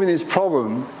solving this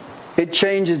problem, it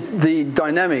changes the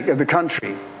dynamic of the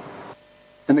country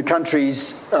and the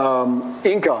country's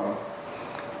income.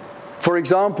 For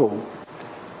example,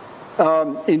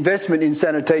 investment in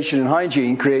sanitation and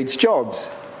hygiene creates jobs.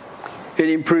 It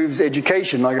improves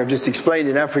education, like I've just explained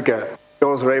in Africa.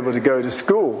 Girls are able to go to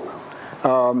school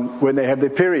when they have their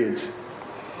periods.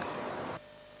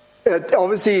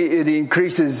 Obviously, it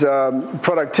increases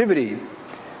productivity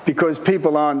because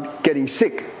people aren't getting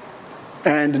sick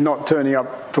and not turning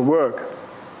up for work.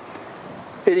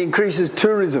 It increases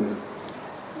tourism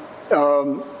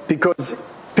because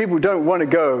people don't want to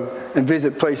go and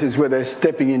visit places where they're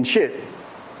stepping in shit.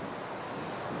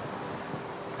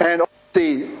 And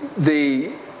obviously,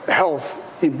 the health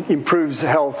improves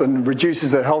health and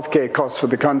reduces the healthcare costs for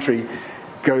the country,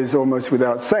 goes almost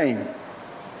without saying.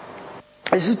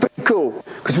 This is pretty cool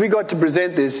because we got to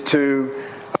present this to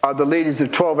the leaders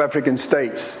of 12 African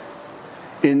states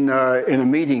in a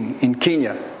meeting in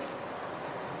Kenya.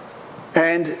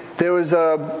 And there was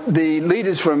the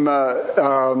leaders from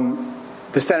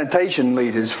the sanitation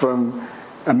leaders from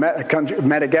a country,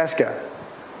 Madagascar,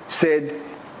 said,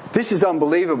 this is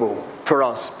unbelievable for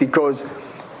us because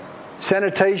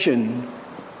sanitation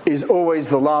is always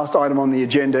the last item on the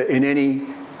agenda in any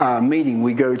meeting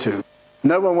we go to.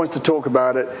 No one wants to talk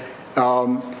about it,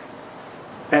 and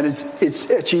it's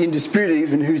actually indisputed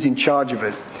even who's in charge of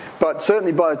it. But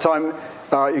certainly by the time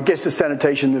it gets to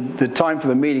sanitation, the time for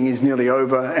the meeting is nearly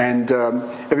over, and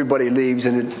everybody leaves,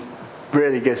 and it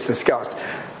rarely gets discussed.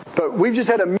 But we've just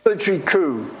had a military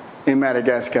coup in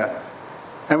Madagascar,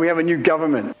 and we have a new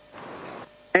government.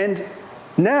 And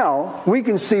now we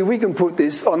can see we can put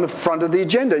this on the front of the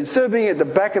agenda. Instead of being at the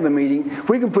back of the meeting,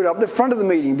 we can put it up the front of the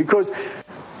meeting because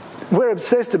we're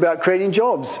obsessed about creating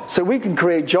jobs. So we can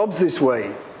create jobs this way.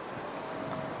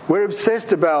 We're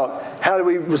obsessed about how do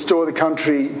we restore the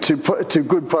country to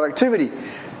good productivity.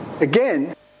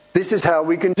 Again, this is how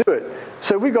we can do it.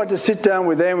 So we got to sit down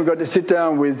with them, we got to sit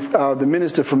down with the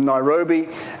minister from Nairobi,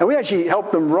 and we actually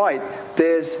helped them write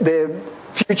their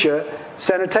future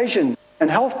sanitation and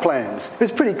health plans. It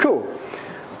was pretty cool.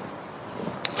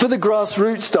 For the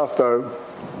grassroots stuff, though,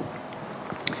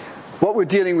 what we're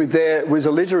dealing with there was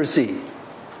illiteracy.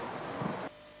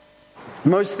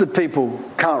 Most of the people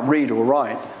can't read or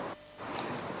write.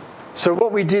 So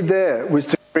what we did there was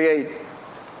to create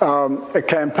a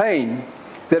campaign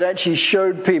that actually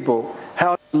showed people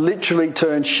how to literally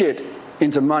turn shit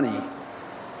into money.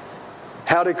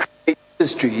 How to create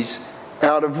industries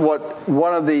out of what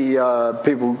one of the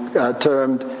people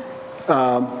termed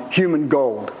human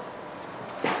gold.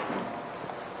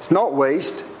 It's not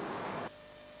waste.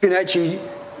 You can actually,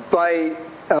 by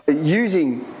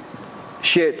using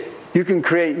shit, you can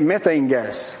create methane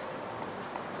gas.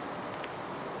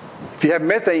 If you have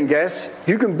methane gas,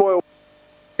 you can boil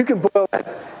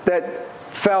that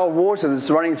foul water that's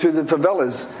running through the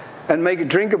favelas and make it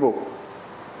drinkable.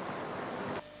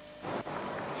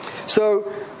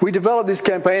 So we developed this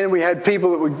campaign, and we had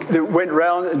people that went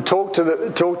around and talked to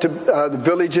the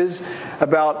villagers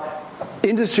about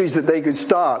industries that they could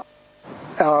start,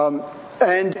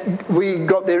 and we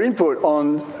got their input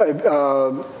on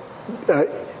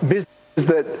businesses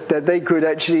that they could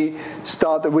actually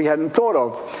start that we hadn't thought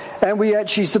of, and we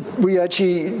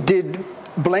actually did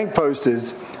blank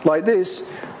posters like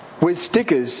this with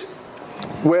stickers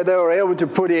where they were able to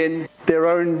put in their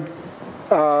own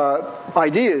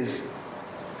ideas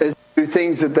as to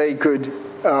things that they could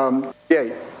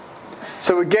create.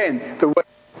 So again,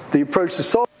 the approach to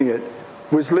solving it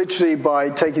was literally by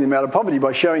taking them out of poverty,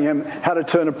 by showing them how to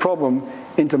turn a problem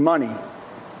into money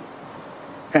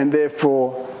and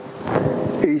therefore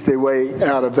ease their way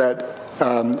out of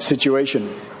that situation.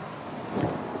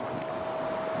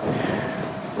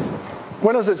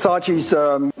 When I was at Saatchi's,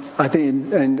 I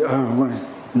think,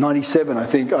 97, I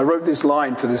think, I wrote this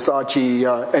line for the Saatchi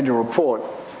annual report,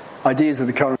 Ideas of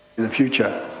the Currency of the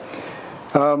Future.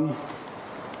 And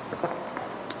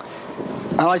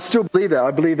I still believe that.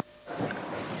 I believe it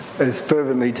as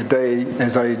fervently today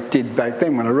as I did back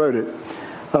then when I wrote it.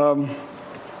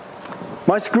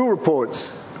 My school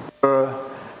reports were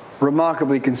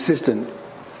remarkably consistent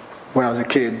when I was a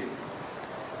kid.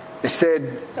 They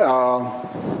said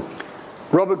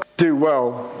Robert could do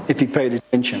well if he paid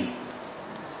attention.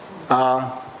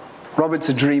 Robert's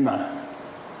a dreamer.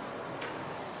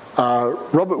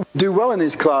 Robert would do well in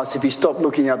this class if he stopped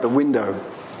looking out the window.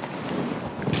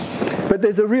 But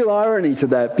there's a real irony to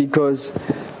that, because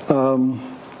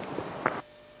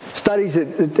studies at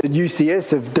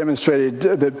UCS have demonstrated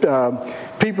that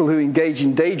people who engage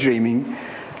in daydreaming,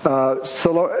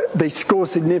 they score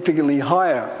significantly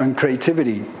higher on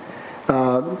creativity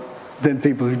than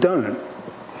people who don't.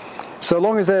 So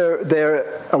long as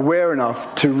they're aware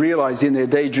enough to realize in their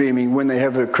daydreaming when they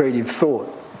have a creative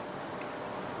thought.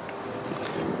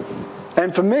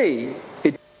 And for me,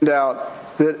 it turned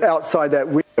out that outside that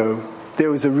window, there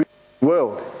was a real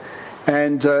world.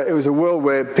 And it was a world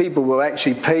where people will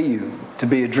actually pay you to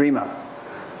be a dreamer.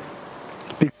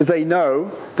 Because they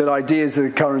know that ideas are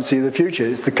the currency of the future.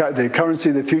 It's the currency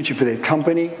of the future for their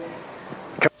company,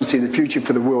 the currency of the future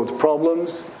for the world's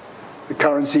problems, the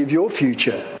currency of your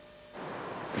future.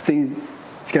 The thing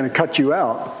that's going to cut you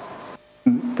out,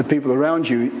 the people around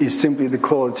you, is simply the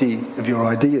quality of your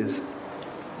ideas.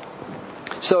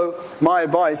 So my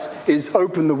advice is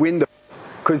open the window,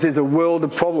 because there's a world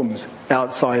of problems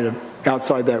outside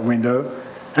that window,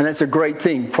 and that's a great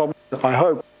thing. Problems, I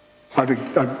hope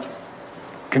I've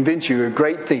convinced you, are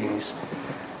great things.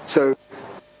 So,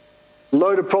 a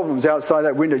load of problems outside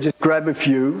that window. Just grab a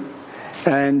few,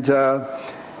 and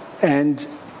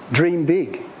dream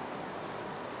big.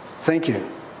 Thank you.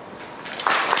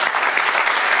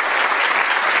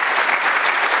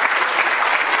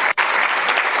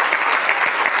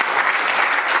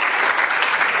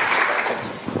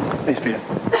 Thanks, Peter.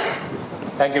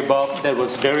 Thank you, Bob. That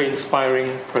was a very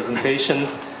inspiring presentation.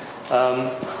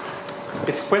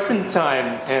 It's question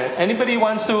time. Anybody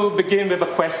wants to begin with a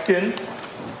question?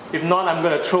 If not, I'm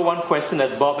going to throw one question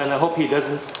at Bob, and I hope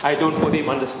I don't put him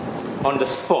on the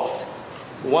spot.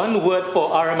 One word for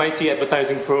RMIT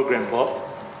advertising program, Bob.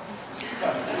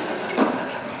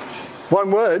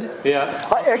 One word? Yeah.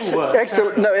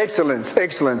 Excellent. No, excellence.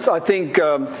 Excellence. I think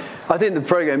the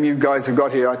program you guys have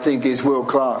got here, I think, is world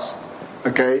class.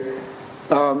 Okay.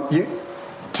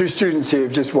 Two students here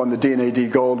have just won the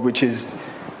D&AD Gold, which is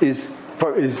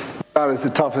about as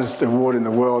the toughest award in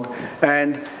the world,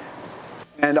 and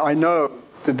I know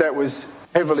that was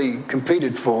heavily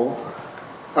competed for.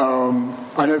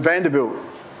 I know Vanderbilt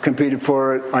competed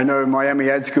for it. I know Miami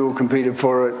Ad School competed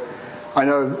for it. I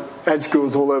know ad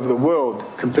schools all over the world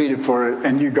competed for it,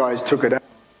 and you guys took it out.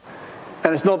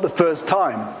 And it's not the first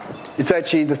time. It's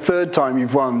actually the third time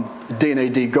you've won the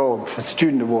D&AD Gold for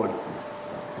Student Award,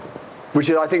 which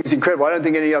I think is incredible. I don't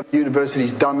think any other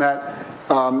university's done that.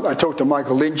 I talked to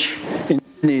Michael Lynch in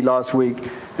Sydney last week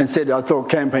and said I thought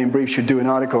Campaign Brief should do an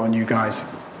article on you guys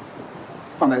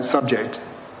on that subject,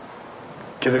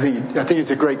 because I think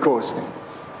it's a great course.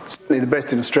 Certainly the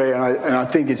best in Australia, and I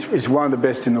think it's one of the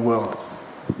best in the world.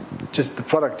 Just the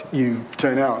product you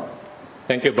turn out.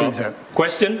 Thank you, Bob.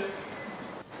 Question?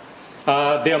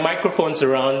 There are microphones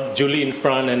around, Julie in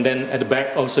front, and then at the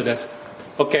back also there's...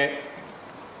 Okay,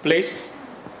 please,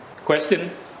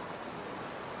 question?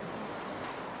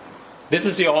 This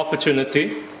is your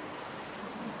opportunity.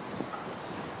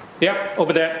 Yep,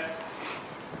 over there.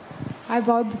 Hi,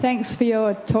 Bob. Thanks for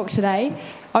your talk today.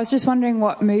 I was just wondering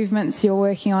what movements you're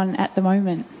working on at the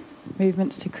moment,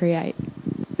 movements to create.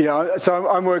 Yeah, so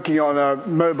I'm working on a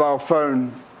mobile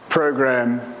phone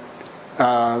program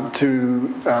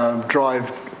to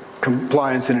drive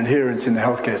compliance and adherence in the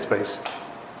healthcare space.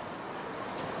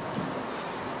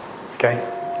 Okay.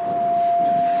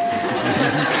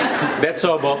 That's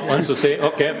all Bob wants to say.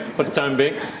 Okay, for the time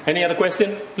being. Any other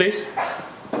question, please?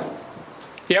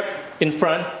 Yep, in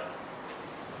front.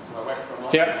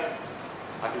 Yep.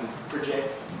 I can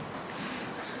project.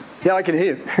 Yeah, I can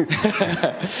hear.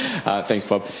 Thanks,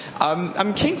 Bob.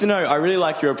 I'm keen to know, I really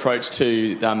like your approach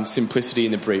to simplicity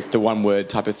in the brief, the one-word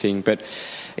type of thing, but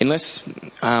unless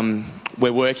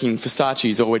we're working for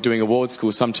Saatchi's or we're doing award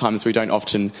school, sometimes we don't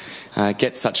often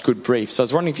get such good briefs. So I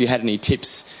was wondering if you had any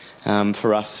tips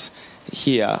for us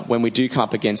here when we do come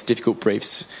up against difficult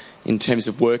briefs in terms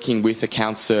of working with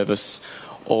account service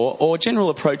or general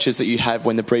approaches that you have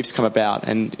when the briefs come about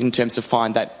and in terms to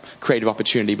find that creative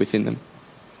opportunity within them.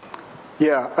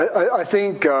 Yeah, I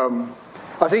think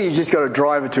I think you just got to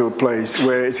drive it to a place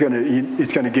where it's going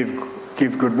to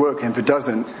give good work, and if it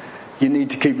doesn't, you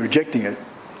need to keep rejecting it.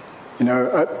 You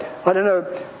know, I don't know,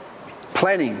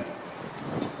 planning.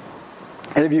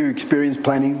 Any of you experienced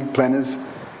planners?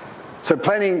 So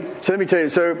planning. So let me tell you.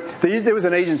 So there was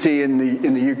an agency in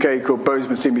the UK called Bose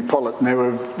Massimi Pollitt, and they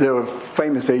were a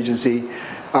famous agency.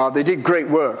 They did great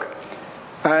work,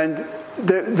 and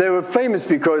they were famous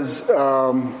because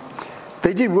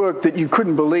they did work that you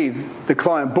couldn't believe the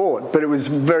client bought, but it was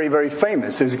very, very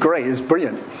famous. It was great. It was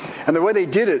brilliant. And the way they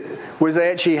did it was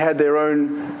they actually had their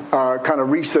own kind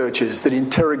of researchers that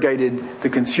interrogated the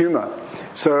consumer.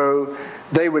 So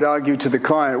they would argue to the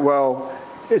client, well,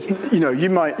 it's, you know, you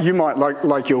might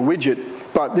like your widget,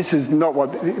 but this is not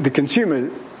what the consumer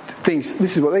thinks.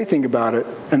 This is what they think about it,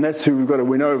 and that's who we've got to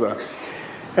win over.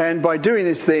 And by doing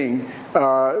this thing,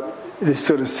 this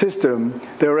sort of system,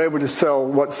 they were able to sell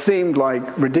what seemed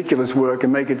like ridiculous work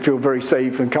and make it feel very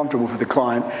safe and comfortable for the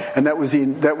client. And that was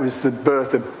the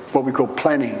birth of what we call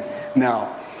planning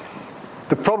now.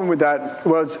 The problem with that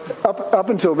was up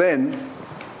until then,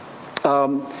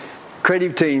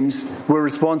 creative teams were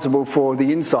responsible for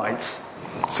the insights.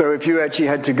 So if you actually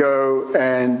had to go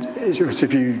and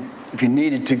if you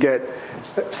needed to get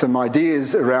some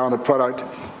ideas around a product,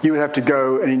 you would have to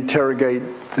go and interrogate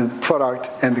the product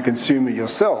and the consumer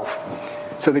yourself.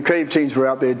 So the creative teams were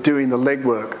out there doing the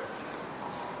legwork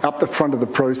up the front of the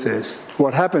process.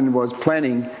 What happened was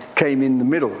planning came in the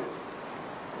middle,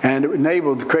 and it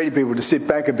enabled the creative people to sit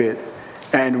back a bit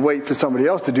and wait for somebody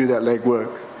else to do that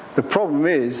legwork. The problem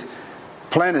is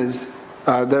planners,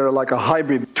 they're like a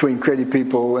hybrid between creative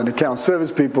people and account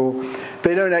service people.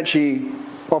 They don't actually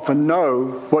often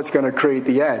know what's going to create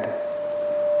the ad.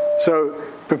 So,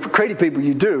 but for creative people,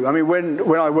 you do. I mean,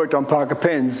 when I worked on Parker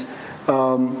Pens,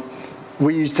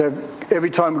 we used to have, every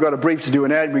time we got a brief to do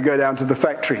an ad, we go down to the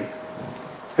factory.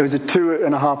 It was a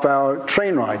 2.5-hour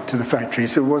train ride to the factory,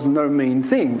 so it wasn't no mean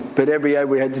thing. But every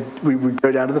ad we would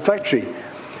go down to the factory.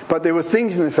 But there were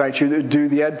things in the factory that would do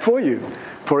the ad for you.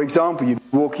 For example, you'd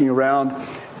be walking around,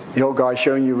 the old guy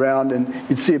showing you around, and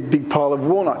you'd see a big pile of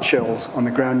walnut shells on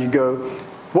the ground. You'd go,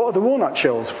 what are the walnut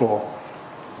shells for?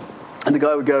 And the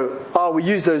guy would go, oh, we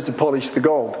use those to polish the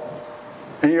gold.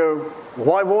 And you go,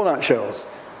 why walnut shells?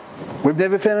 We've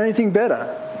never found anything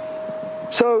better.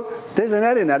 So there's an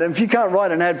ad in that. And if you can't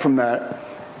write an ad from that,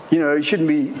 you know, you shouldn't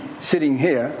be sitting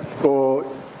here or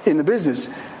in the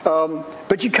business.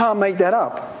 But you can't make that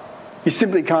up. You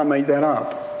simply can't make that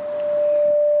up.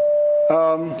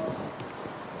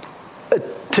 A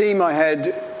team I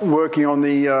had working on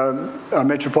the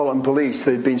Metropolitan Police,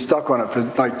 they'd been stuck on it for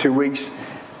like 2 weeks,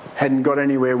 hadn't got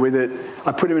anywhere with it.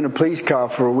 I put them in a police car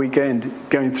for a weekend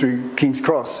going through King's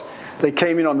Cross. They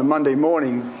came in on the Monday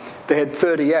morning, they had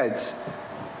 30 ads.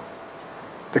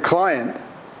 The client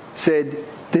said,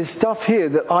 there's stuff here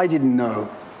that I didn't know.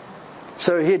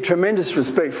 So he had tremendous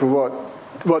respect for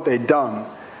what they'd done,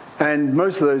 and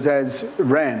most of those ads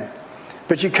ran.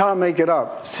 But you can't make it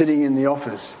up sitting in the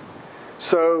office.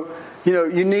 So, you know,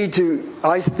 you need to,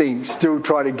 I think, still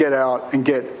try to get out and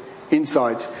get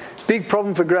insights. Big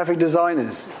problem for graphic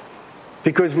designers,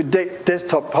 because with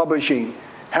desktop publishing,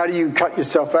 how do you cut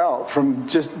yourself out from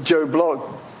just Joe Blog?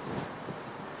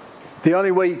 The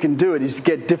only way you can do it is to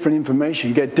get different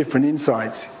information, get different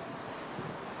insights.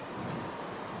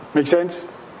 Make sense?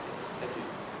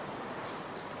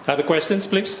 Other questions,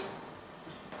 please?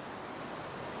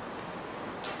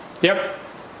 Yep.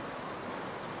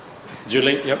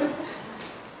 Julie, yep.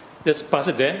 Just pass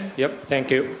it there. Yep,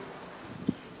 thank you.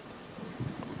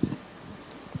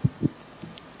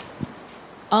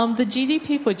 The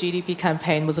GDP for GDP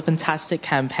campaign was a fantastic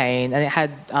campaign, and it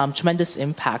had tremendous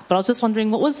impact. But I was just wondering,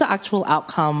 what was the actual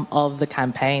outcome of the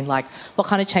campaign? Like, what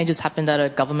kind of changes happened at a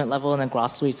government level and a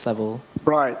grassroots level?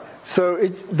 Right. So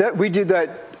we did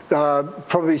that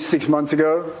probably 6 months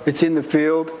ago. It's in the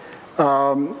field.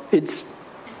 So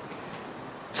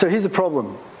here's the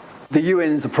problem. The UN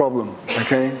is the problem,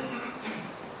 okay?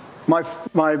 My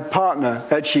partner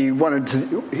actually wanted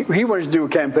to do a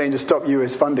campaign to stop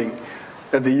US funding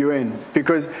of the UN,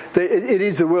 because it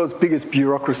is the world's biggest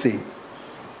bureaucracy.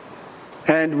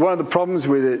 And one of the problems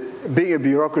with it, being a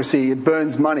bureaucracy, it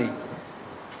burns money.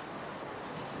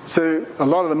 So a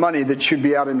lot of the money that should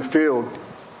be out in the field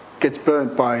gets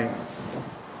burnt by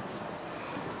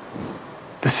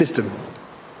the system.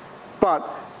 But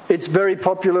it's very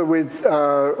popular with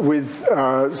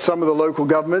some of the local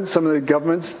governments, some of the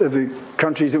governments of the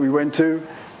countries that we went to,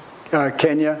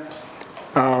 Kenya,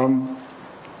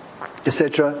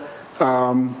 etc.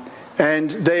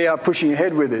 And they are pushing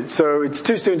ahead with it. So it's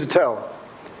too soon to tell.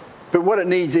 But what it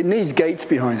needs gates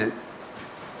behind it.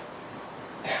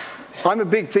 I'm a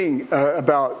big thing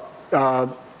about.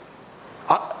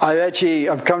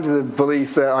 I've come to the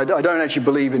belief that I don't actually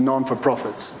believe in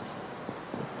non-for-profits.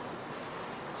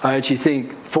 I actually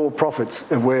think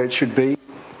for-profits are where it should be,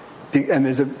 and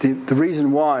the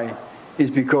reason why is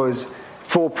because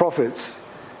for-profits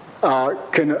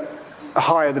can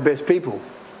hire the best people.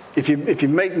 If you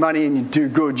make money and you do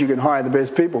good, you can hire the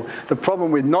best people. The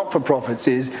problem with not-for-profits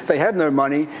is they have no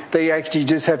money. They actually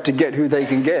just have to get who they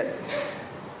can get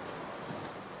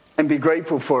and be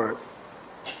grateful for it.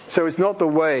 So it's not the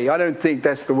way. I don't think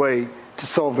that's the way to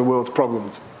solve the world's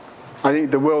problems. I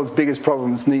think the world's biggest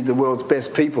problems need the world's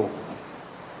best people.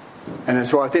 And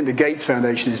that's why I think the Gates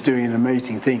Foundation is doing an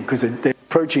amazing thing, because they're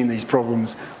approaching these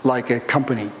problems like a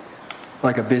company,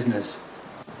 like a business.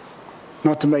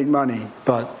 Not to make money,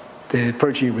 but they're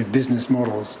approaching it with business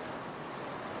models.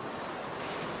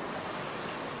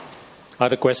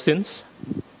 Other questions?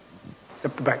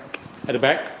 At the back. At the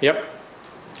back, yep.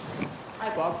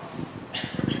 Hi, Bob.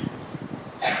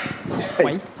 Hey.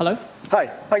 Wait, hello?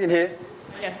 Hi, I can hear.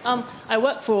 Yes, I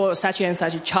worked for Saatchi &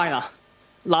 Saatchi China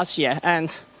last year, and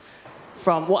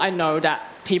from what I know, that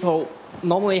people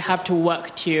normally have to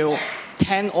work till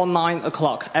 10 or 9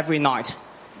 o'clock every night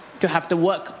to have the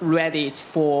work ready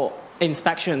for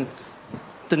inspection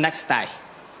the next day.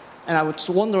 And I was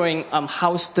wondering,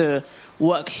 how's the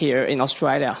work here in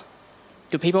Australia?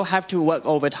 Do people have to work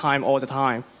overtime all the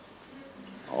time?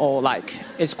 Or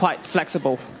it's quite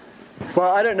flexible?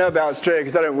 Well, I don't know about Australia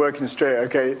because I don't work in Australia,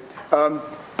 okay?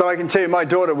 But I can tell you my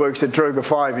daughter works at Droga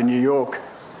 5 in New York.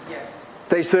 Yes.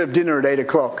 They serve dinner at 8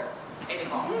 o'clock. 8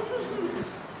 o'clock.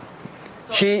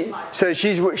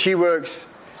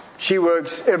 She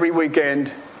works every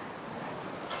weekend,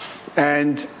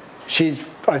 and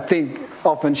I think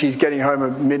often she's getting home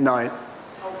at midnight.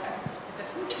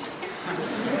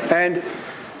 Okay.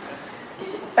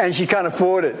 And she can't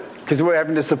afford it because we're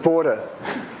having to support her.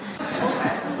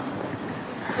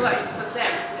 So it's the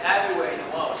same everywhere in the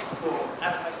world for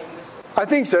advertising industry? I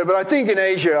think so, but I think in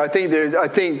Asia, I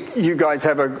think you guys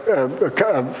have a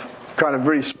kind of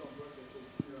very strong.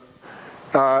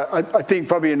 I think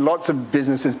probably in lots of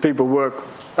businesses people work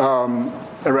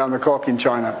around the clock in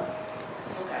China.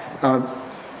 Okay.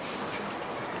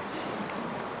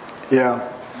 Yeah.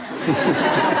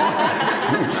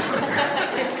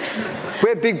 We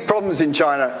have big problems in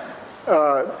China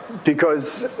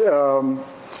because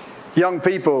young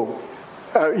people.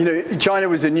 China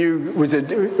was a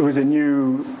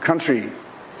new country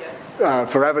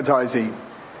for advertising,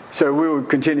 so we were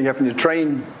continually having to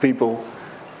train people.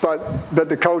 But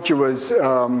the culture was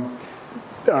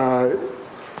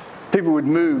people would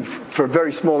move for a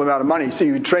very small amount of money. So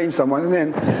you would train someone, and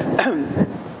then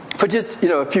for just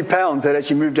a few pounds, they'd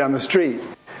actually move down the street.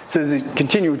 So there's a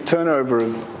continual turnover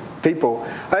of people.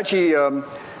 Actually, a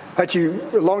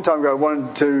long time ago, I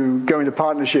wanted to go into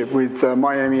partnership with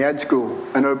Miami Ad School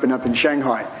and open up in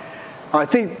Shanghai. I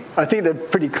think they're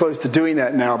pretty close to doing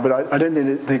that now, but I don't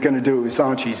think they're going to do it with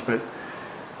Saatchi's.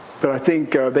 But I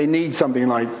think they need something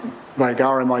like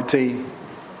RMIT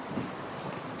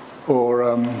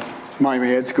or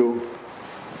Miami Ed School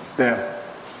there,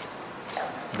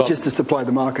 just to supply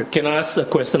the market. Can I ask a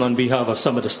question on behalf of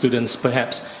some of the students,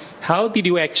 perhaps? How did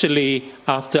you actually,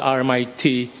 after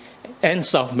RMIT and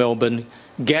South Melbourne,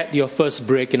 get your first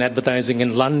break in advertising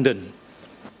in London?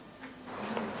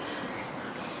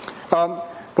 Well,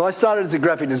 I started as a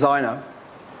graphic designer,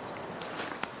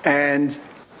 and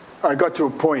I got to a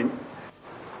point,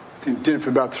 I think did it for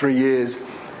about 3 years,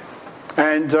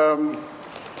 and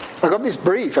I got this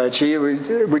brief actually,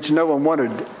 which no one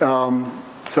wanted,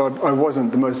 so I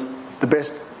wasn't the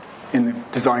best in the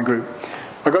design group.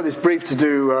 I got this brief to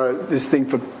do this thing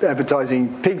for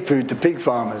advertising pig food to pig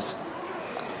farmers,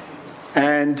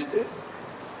 and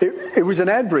it was an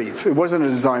ad brief. It wasn't a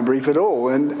design brief at all,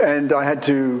 and I had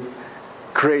to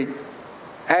create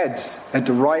ads, had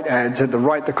to write ads, had to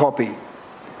write the copy.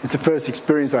 It's the first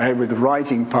experience I had with the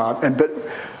writing part. But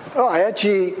I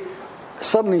actually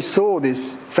suddenly saw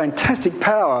this fantastic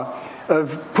power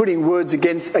of putting words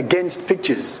against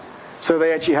pictures. So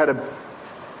they actually had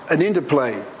an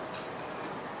interplay.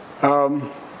 And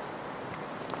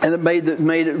it made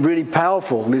it really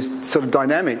powerful, this sort of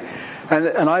dynamic. And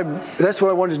that's what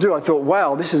I wanted to do. I thought,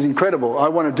 wow, this is incredible. I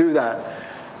want to do that.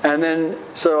 And then,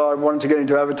 so I wanted to get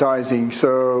into advertising.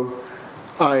 So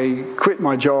I quit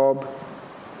my job,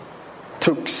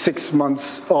 took 6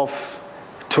 months off,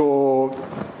 tore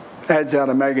ads out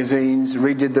of magazines,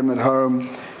 redid them at home.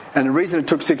 And the reason it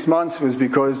took 6 months was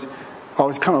because I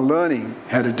was kind of learning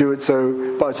how to do it.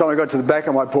 So by the time I got to the back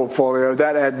of my portfolio,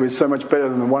 that ad was so much better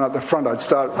than the one at the front. I'd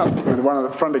start up with the one at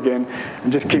the front again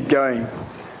and just keep going.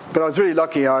 But I was really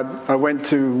lucky. I went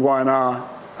to Y&R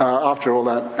after all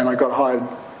that, and I got hired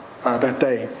that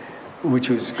day, which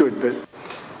was good. But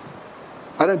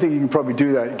I don't think you can probably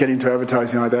do that, get into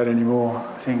advertising like that anymore.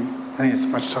 I think it's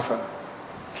much tougher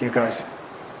for you guys.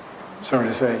 Sorry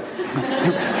to say.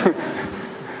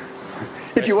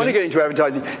 If you want to get into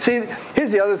advertising. See,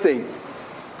 here's the other thing.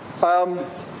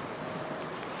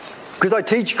 Because I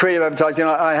teach creative advertising,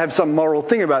 I have some moral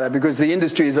thing about that, because the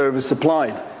industry is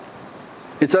oversupplied.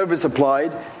 It's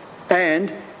oversupplied,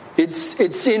 and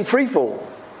it's in free fall.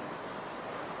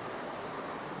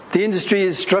 The industry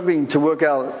is struggling to work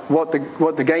out what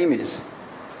the game is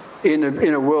in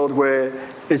a world where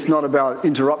it's not about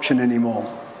interruption anymore,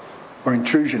 or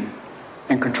intrusion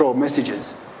and controlled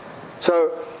messages.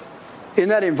 So in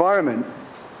that environment,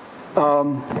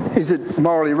 is it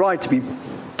morally right to be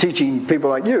teaching people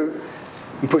like you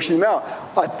and pushing them out?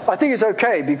 I think it's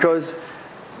okay, because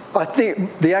I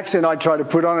think the accent I try to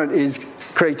put on it is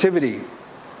creativity.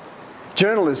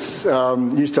 Journalists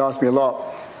used to ask me a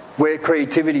lot where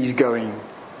creativity is going.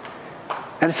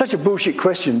 And it's such a bullshit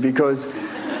question, because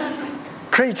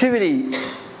creativity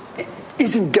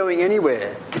isn't going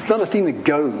anywhere. It's not a thing that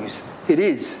goes. It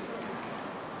is.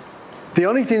 The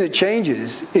only thing that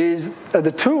changes are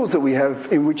the tools that we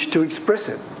have in which to express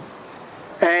it.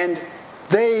 And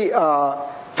they are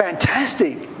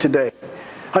fantastic today.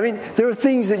 I mean, there are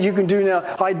things that you can do now,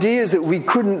 ideas that we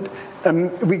wouldn't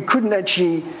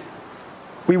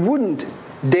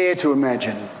dare to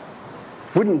imagine.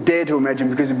 Wouldn't dare to imagine,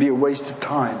 because it'd be a waste of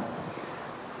time.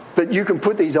 But you can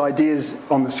put these ideas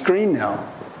on the screen now.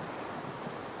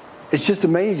 It's just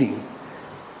amazing.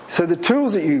 So the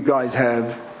tools that you guys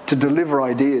have to deliver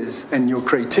ideas and your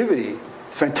creativity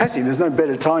is fantastic. There's no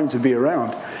better time to be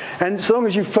around. And as long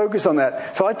as you focus on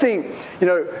that. So I think,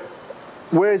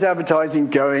 where is advertising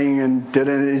going, and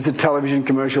is the television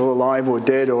commercial alive or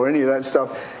dead, or any of that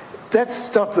stuff? That's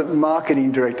stuff that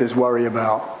marketing directors worry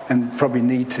about and probably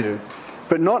need to.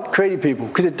 But not creative people,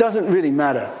 because it doesn't really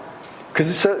matter.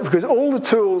 Because all the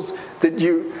tools that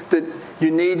you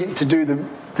need to do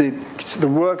the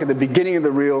work at the beginning of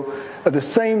the reel are the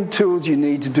same tools you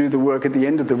need to do the work at the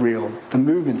end of the reel, the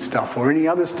movement stuff or any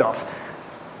other stuff.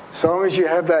 So long as you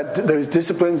have those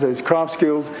disciplines, those craft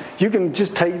skills, you can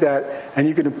just take that and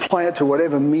you can apply it to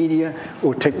whatever media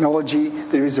or technology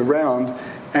there is around,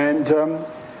 and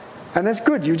that's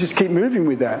good. You just keep moving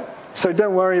with that. So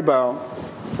don't worry about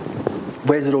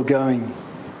where's it all going.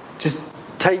 Just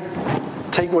take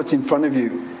what's in front of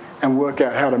you and work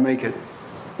out how to make it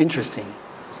interesting.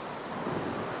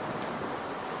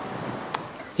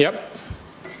 Yep.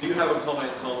 Do you have a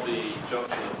comment on the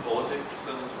junction of politics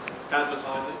and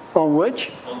advertising? On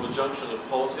which? On the junction of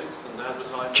politics and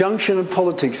advertising. Junction of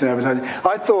politics and advertising.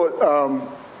 I thought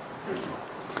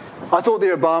the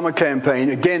Obama campaign,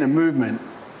 again, a movement.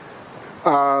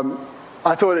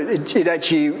 I thought it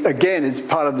actually, again, is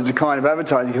part of the decline of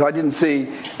advertising, because I didn't see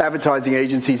advertising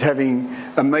agencies having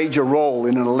a major role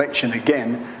in an election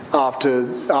again after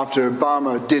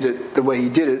Obama did it the way he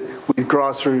did it with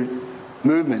grassroots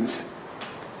movements.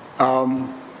 I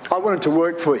wanted to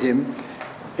work for him.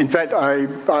 In fact,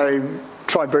 I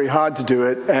tried very hard to do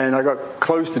it, and I got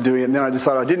close to doing it, and then I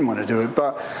decided I didn't want to do it.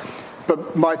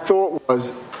 But my thought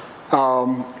was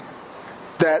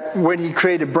that when he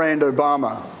created Brand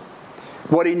Obama,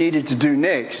 what he needed to do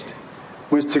next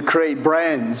was to create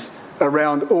brands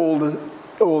around all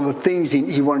the things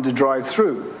he wanted to drive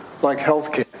through, like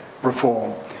healthcare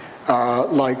reform,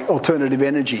 like alternative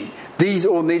energy. These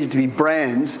all needed to be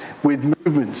brands with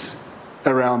movements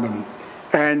around them.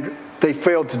 And they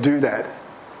failed to do that.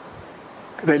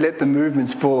 They let the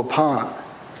movements fall apart.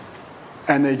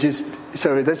 And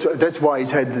so that's why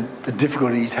he's had the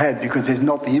difficulty he's had, because there's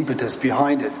not the impetus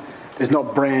behind it. There's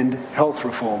not brand health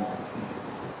reform.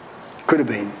 Could have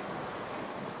been.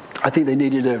 I think they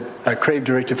needed a creative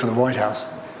director for the White House.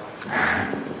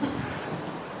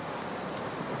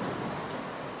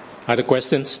 Other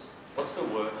questions? What's the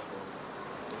worst?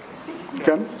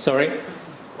 Okay. Sorry?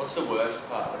 What's the worst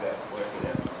part about working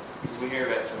out? Because we hear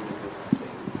about some different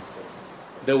things.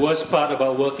 The worst part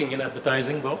about working in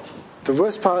advertising, Bob? The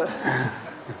worst part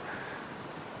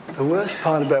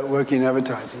about working in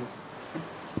advertising.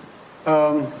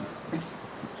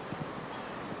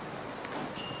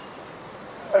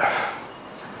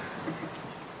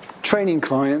 Training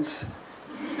clients,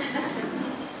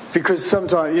 because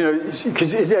sometimes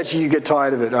because actually you get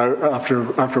tired of it after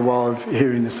a while of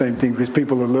hearing the same thing, because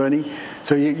people are learning.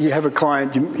 So you have a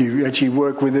client, you actually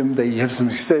work with them, you have some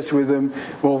success with them.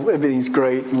 Well, everything's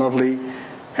great and lovely,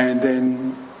 and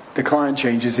then the client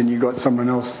changes and you've got someone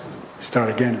else start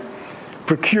again.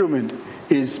 Procurement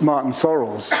is Martin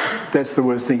Sorrells. That's the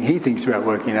worst thing he thinks about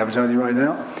working in advertising right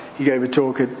now. He gave a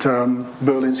talk at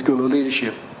Berlin School of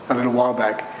Leadership a little while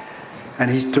back, and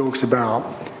he talks about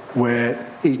where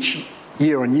each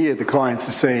year on year the clients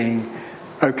are saying,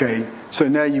 okay, so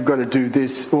now you've got to do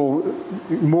this or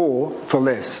more for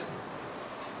less.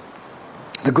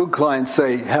 The good clients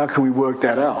say, how can we work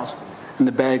that out? And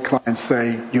the bad clients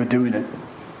say, you're doing it.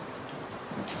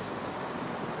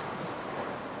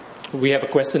 We have a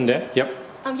question there. Yep.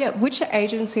 Which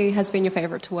agency has been your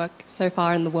favourite to work so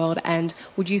far in the world, and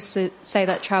would you say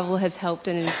that travel has helped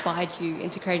and inspired you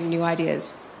into creating new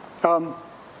ideas?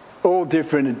 All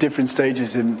different at different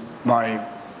stages in my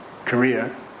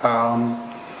career.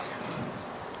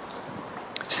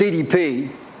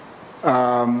 CDP,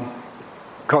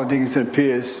 Collins Dickinson and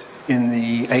Pearce in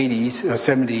the 80s, or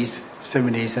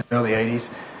 70s and early 80s,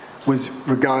 was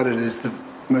regarded as the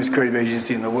most creative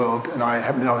agency in the world, and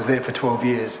I was there for 12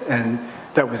 years, and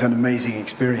that was an amazing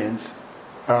experience.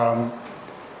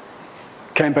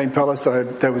 Campaign Palace,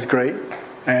 that was great,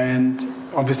 and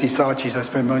obviously Saatchi's, I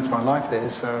spent most of my life there,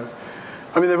 so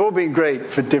I mean they've all been great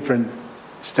for different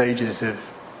stages of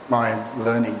my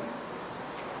learning.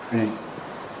 Really.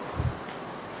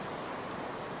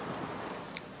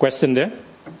 Question there?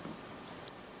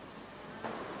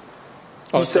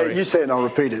 You say it and I'll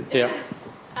repeat it. Yeah.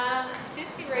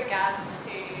 Just in regards to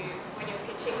when you're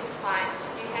pitching to clients,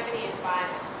 do you have any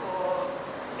advice for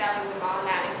selling them on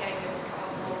that and getting them to come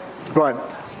on board with you? Right.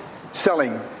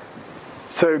 Selling.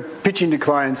 So pitching to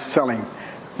clients, selling.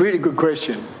 Really good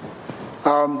question.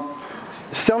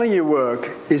 Selling your work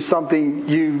is something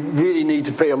you really need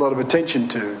to pay a lot of attention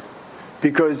to,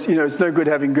 because it's no good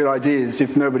having good ideas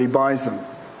if nobody buys them.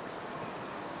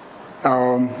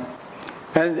 And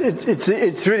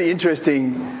it's really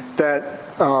interesting that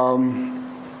a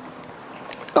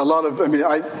lot of,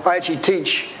 I actually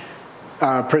teach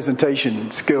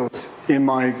presentation skills in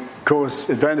my course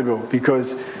at Vanderbilt,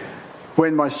 because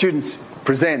when my students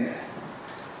present,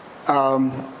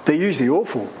 they're usually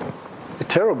awful. They're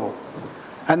terrible.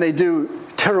 And they do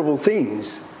terrible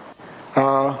things.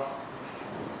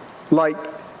 Like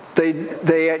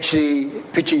they actually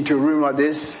pitch into a room like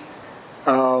this,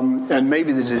 and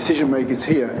maybe the decision maker's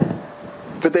here,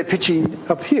 but they're pitching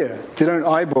up here. They don't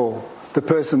eyeball the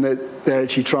person that they're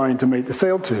actually trying to make the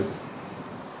sale to.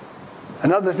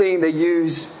 Another thing, they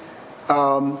use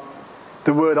the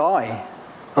word I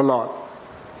a lot.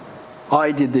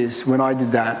 I did this when I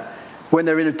did that. When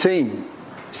they're in a team,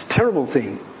 it's a terrible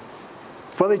thing.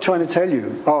 What are they trying to tell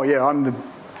you? Oh yeah, I'm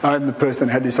the person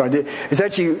that had this idea. It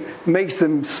actually makes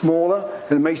them smaller,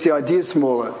 and it makes the idea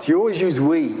smaller. You always use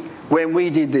we. When we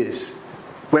did this,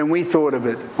 when we thought of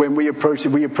it, when we approached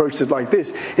it like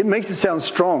this. It makes it sound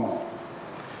strong.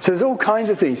 So there's all kinds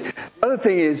of things. The other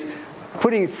thing is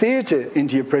putting theatre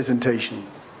into your presentation.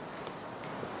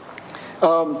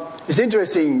 It's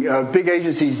interesting, big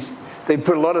agencies, they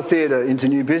put a lot of theatre into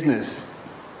new business.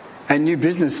 And new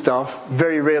business stuff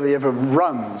very rarely ever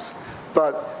runs.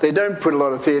 But they don't put a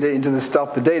lot of theatre into the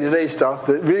stuff, the day-to-day stuff,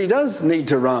 that really does need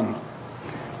to run.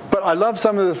 But I love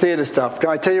some of the theatre stuff. Can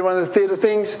I tell you one of the theatre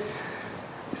things?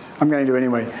 I'm going to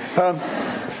anyway. There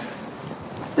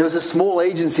was a small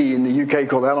agency in the UK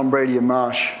called Allen Brady and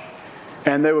Marsh,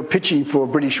 and they were pitching for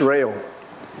British Rail.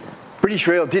 British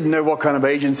Rail didn't know what kind of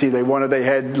agency they wanted. They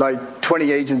had like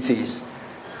 20 agencies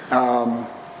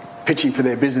pitching for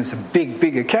their business, a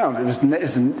big account. It was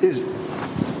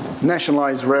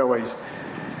nationalised railways.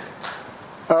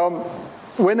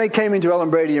 When they came into Allen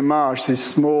Brady and Marsh, this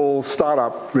small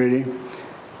startup, really,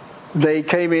 they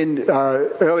came in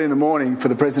early in the morning for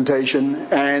the presentation,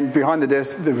 and behind the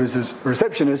desk there was a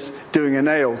receptionist doing her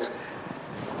nails.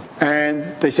 And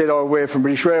they said, oh, we're from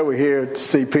British Rail, we're here to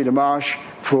see Peter Marsh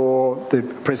for the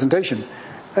presentation.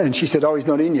 And she said, oh, he's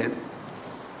not in yet.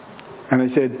 And they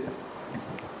said,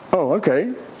 oh,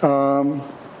 okay.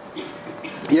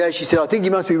 Yeah, she said, I think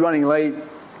you must be running late.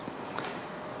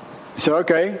 I said,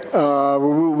 okay,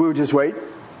 we'll just wait.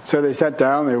 So they sat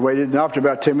down, they waited, and after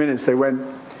about 10 minutes they went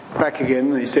back again,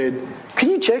 and they said, can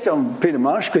you check on Peter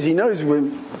Marsh, because he knows we're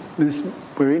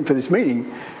in for this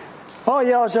meeting. Oh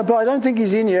yeah, I said, but I don't think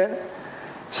he's in yet.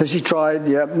 So she tried,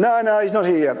 yeah, no, he's not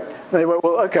here yet. And they went,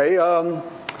 well, okay,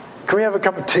 can we have a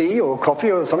cup of tea or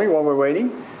coffee or something while we're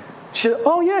waiting? She said,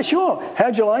 oh yeah, sure,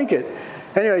 how'd you like it?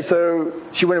 Anyway, so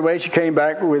she went away, she came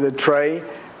back with a tray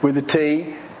with the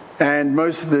tea, and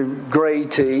most of the grey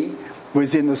tea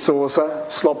was in the saucer,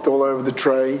 slopped all over the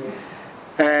tray,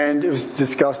 and it was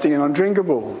disgusting and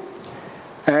undrinkable.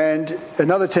 And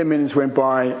another 10 minutes went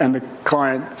by, and the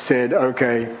client said,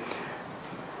 okay,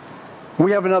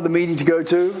 we have another meeting to go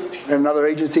to, and another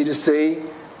agency to see,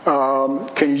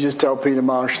 can you just tell Peter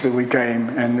Marsh that we came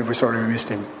and we're sorry we missed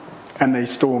him? And they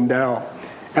stormed out.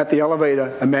 At the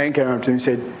elevator, a man came up to me and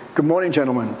said, good morning,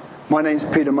 gentlemen. My name's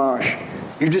Peter Marsh.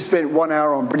 You just spent 1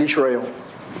 hour on British Rail.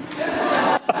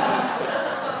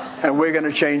 And we're going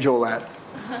to change all that.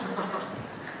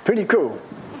 Pretty cool.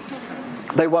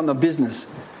 They won the business.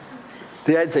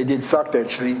 The ads they did sucked,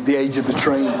 actually. The age of the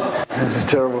train. This is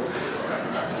terrible.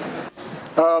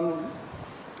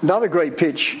 Another great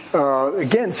pitch.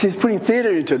 Again, she's putting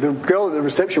theatre into it. The girl at the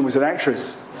reception was an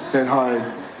actress that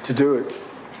hired to do it.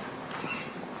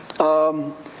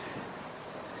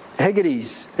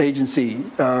 Hegarty's agency,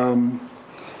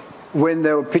 when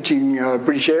they were pitching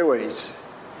British Airways,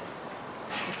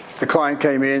 the client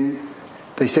came in.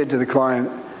 They said to the client,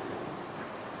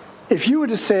 if you were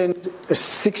to send a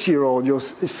 6-year-old, your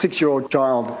 6-year-old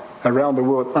child around the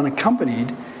world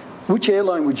unaccompanied, which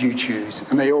airline would you choose?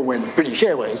 And they all went, British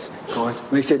Airways, of course.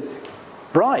 And they said,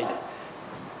 right.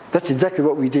 That's exactly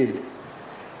what we did.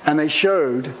 And they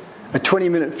showed a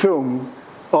 20-minute film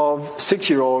of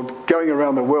 6-year-old going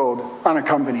around the world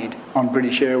unaccompanied on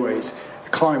British Airways.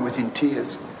 The client was in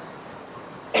tears.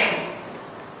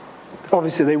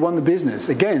 Obviously, they won the business.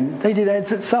 Again, they did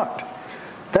ads that sucked.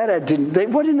 That ad didn't.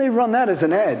 Why didn't they run that as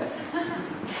an ad?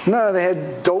 No, they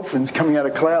had dolphins coming out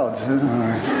of clouds.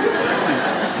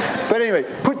 But anyway,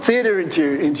 put theatre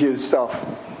into your stuff.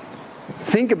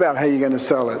 Think about how you're going to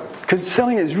sell it, because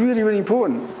selling is really, really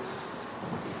important.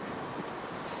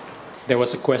 There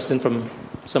was a question from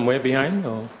somewhere behind,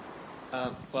 or?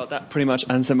 Well, that pretty much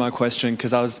answered my question,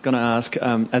 because I was going to ask,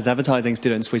 as advertising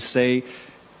students, we see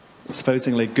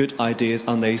supposedly good ideas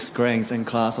on these screens in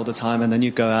class all the time, and then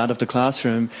you go out of the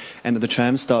classroom and at the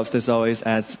tram stops there's always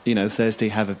ads, thirsty,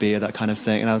 have a beer, that kind of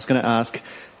thing. And I was going to ask,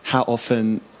 how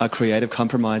often are creative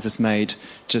compromises made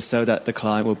just so that the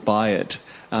client will buy it?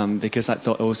 Because that's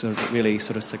also a really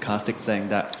sort of sarcastic thing,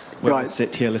 that we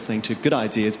sit here listening to good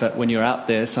ideas, but when you're out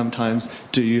there, sometimes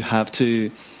do you have to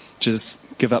just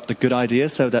give up the good idea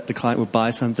so that the client will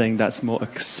buy something that's more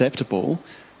acceptable?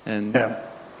 And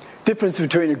difference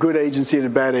between a good agency and a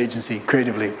bad agency,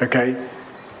 creatively, okay?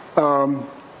 I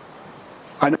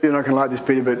know you're not going to like this,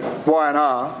 Peter, but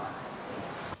Y&R,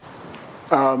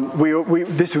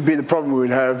 this would be the problem we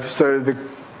would have. So the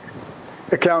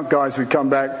account guys would come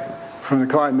back from the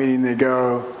client meeting, they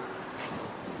go,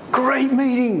 great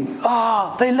meeting,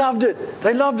 they loved it,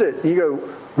 they loved it. You go,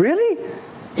 really?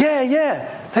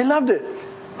 Yeah, they loved it.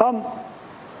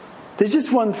 There's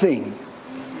just one thing.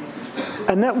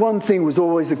 And that one thing was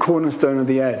always the cornerstone of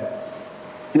the ad.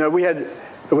 There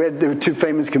were two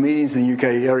famous comedians in the UK,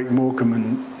 Eric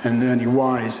Morecambe and Ernie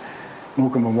Wise,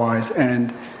 Morecambe and Wise,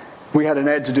 and we had an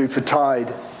ad to do for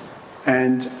Tide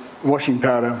and washing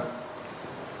powder,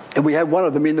 and we had one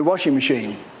of them in the washing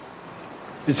machine.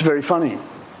 It's very funny.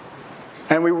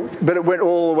 But it went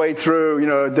all the way through,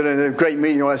 did a great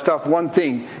meeting, all that stuff. One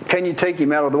thing, can you take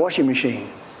him out of the washing machine?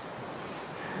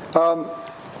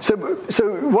 So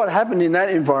what happened in that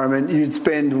environment, you'd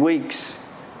spend weeks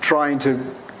trying to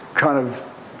kind of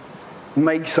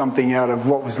make something out of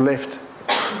what was left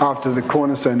after the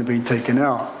cornerstone had been taken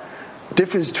out. The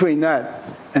difference between that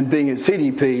and being at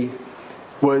CDP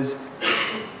was,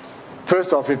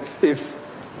 first off, if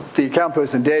the account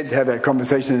person did have that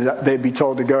conversation, they'd be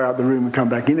told to go out the room and come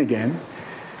back in again.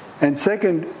 And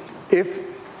second, if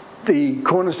the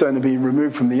cornerstone had been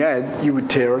removed from the ad, you would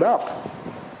tear it up.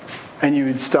 And you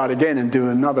would start again and do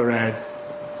another ad.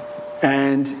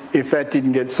 And if that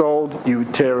didn't get sold, you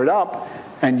would tear it up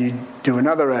and you'd do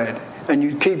another ad. And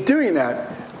you'd keep doing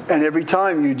that. And every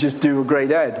time you'd just do a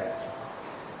great ad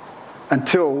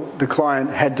until the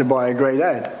client had to buy a great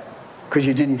ad because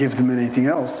you didn't give them anything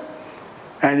else.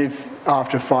 And if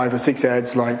after 5 or 6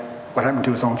 ads, like what happened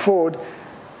to us on Ford,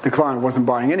 the client wasn't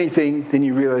buying anything, then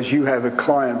you realize you have a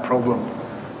client problem,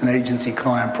 an agency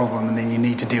client problem, and then you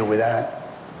need to deal with that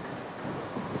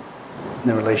in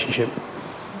the relationship.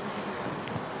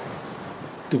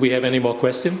 Do we have any more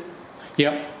questions?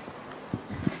 Yeah.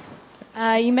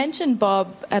 You mentioned,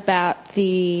 Bob, about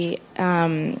the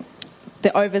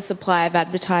oversupply of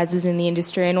advertisers in the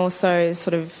industry, and also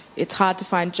sort of it's hard to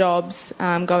find jobs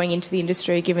going into the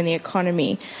industry given the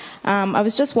economy. I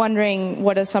was just wondering,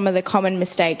 what are some of the common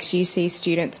mistakes you see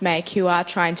students make who are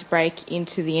trying to break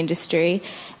into the industry,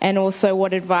 and also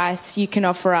what advice you can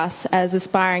offer us as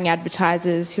aspiring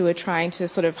advertisers who are trying to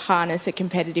sort of harness a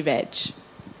competitive edge?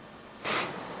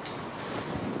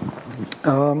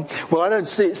 Well, I don't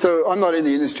see. So I'm not in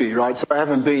the industry, right? So I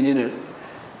haven't been in it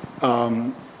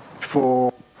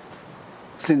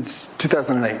since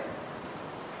 2008.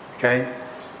 Okay,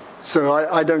 so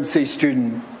I don't see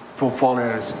student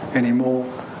portfolios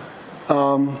anymore.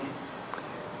 I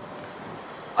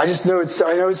just know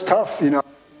I know it's tough, you know.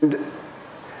 And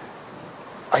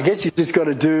I guess you just got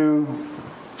to do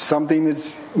something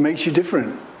that makes you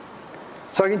different.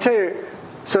 So I can tell you.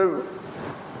 So,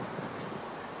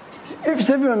 does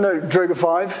everyone know Droga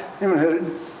 5? Anyone heard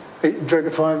it?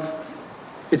 Droga 5.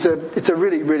 It's a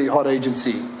really, really hot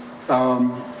agency.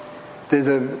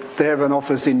 They have an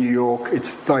office in New York.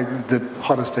 It's like the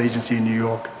hottest agency in New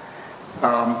York.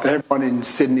 They have one in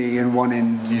Sydney and one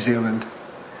in New Zealand.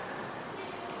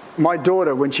 My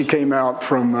daughter, when she came out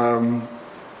from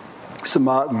St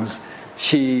Martin's,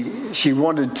 she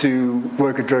wanted to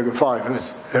work at Droga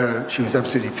 5. She was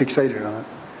absolutely fixated on it.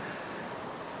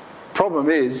 Problem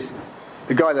is,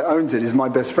 the guy that owns it is my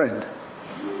best friend.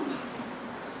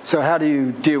 So how do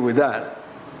you deal with that?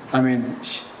 I mean,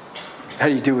 how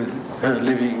do you deal with her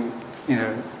living, you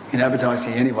know, in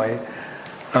advertising anyway?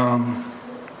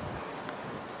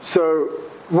 So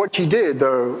what she did,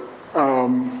 though,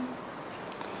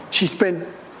 she spent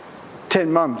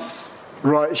 10 months,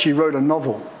 she wrote a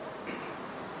novel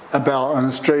about an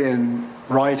Australian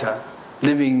writer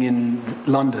living in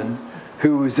London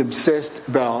who was obsessed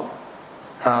about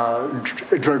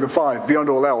Droga 5, beyond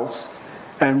all else,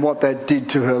 and what that did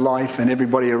to her life and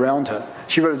everybody around her.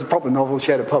 She wrote it as a proper novel,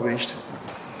 she had it published.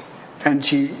 And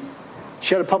she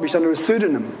had it published under a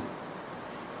pseudonym.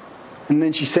 And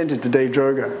then she sent it to Dave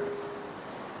Droga.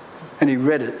 And he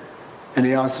read it, and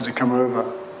he asked her to come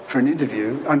over for an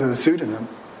interview under the pseudonym.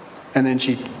 And then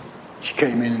she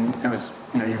came in, and it was,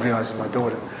 you know, you realise it's my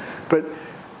daughter. But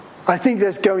I think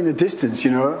that's going the distance,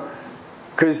 you know,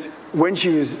 because when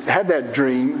she had that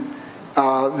dream,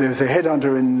 there was a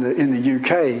headhunter in the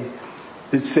UK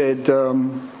that said,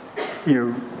 you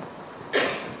know,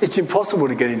 it's impossible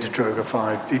to get into Droga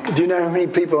 5. Do you know how many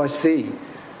people I see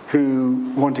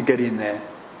who want to get in there?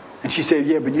 And she said,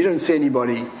 yeah, but you don't see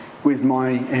anybody with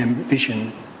my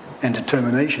ambition and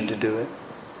determination to do it.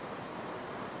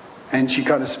 And she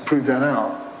kind of proved that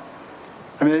out.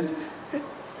 I mean,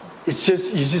 it's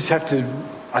just, you just have to,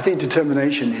 I think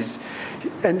determination is,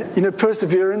 and, you know,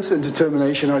 perseverance and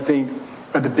determination, I think,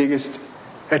 are the biggest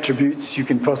attributes you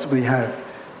can possibly have.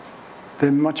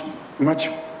 They're much, much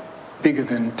bigger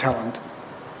than talent.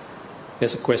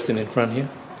 There's a question in front here.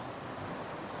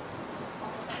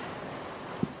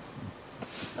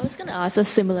 I was going to ask a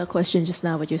similar question just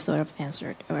now, but you sort of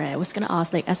answered. All right, I was going to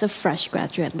ask, like, as a fresh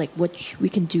graduate, like, what we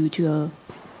can do to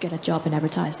get a job in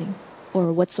advertising,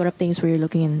 or what sort of things were you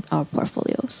looking in our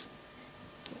portfolios?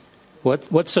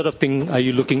 What sort of thing are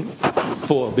you looking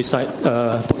for beside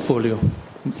portfolio?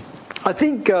 I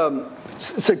think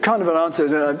it's a kind of an answer,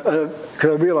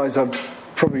 because I realise I've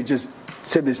probably just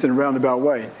said this in a roundabout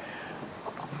way.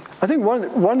 I think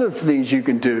one of the things you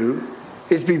can do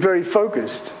is be very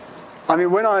focused. I mean,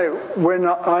 when I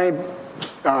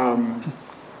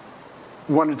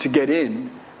wanted to get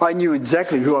in, I knew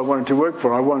exactly who I wanted to work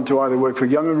for. I wanted to either work for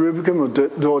Young & Rubicam or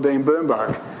Dordain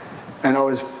Bernbach, and I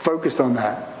was focused on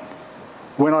that.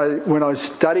 When I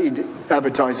studied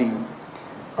advertising,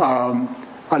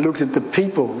 I looked at the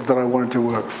people that I wanted to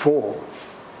work for,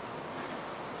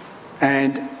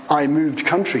 and I moved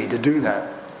country to do that.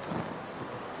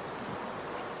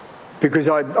 Because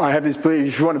I have this belief,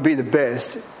 if you want to be the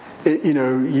best, you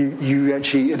know, you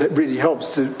actually, it really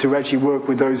helps to actually work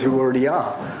with those who already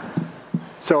are.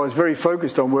 So I was very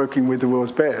focused on working with the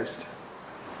world's best.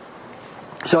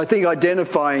 So I think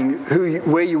identifying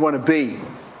where you want to be,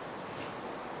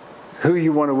 who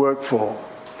you want to work for,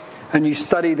 and you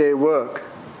study their work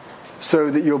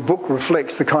so that your book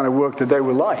reflects the kind of work that they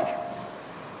were like.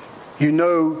 You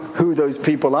know who those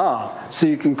people are, so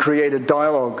you can create a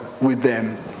dialogue with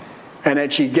them and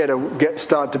actually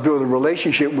start to build a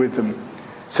relationship with them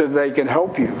so that they can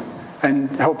help you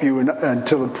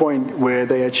until the point where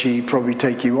they actually probably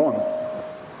take you on.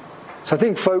 So I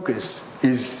think focus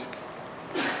is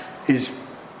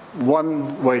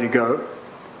one way to go.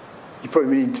 You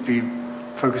probably need to be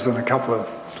focused on a couple of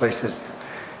places in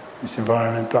this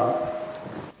environment. But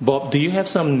Bob, do you have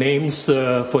some names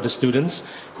for the students?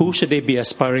 Who should they be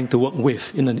aspiring to work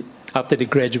with after they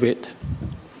graduate?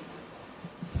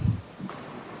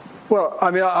 Well, I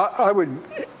mean,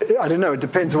 I don't know, it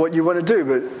depends on what you want to do,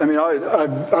 but I mean,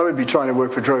 I would be trying to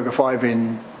work for Droga 5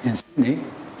 in Sydney,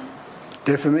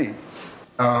 definitely.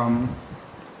 I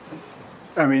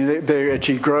mean, they're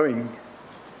actually growing,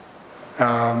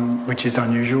 which is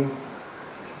unusual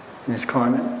in this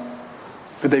climate.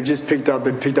 But they've just picked up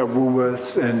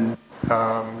Woolworths and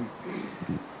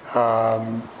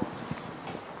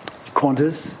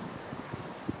Qantas,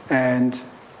 and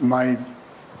I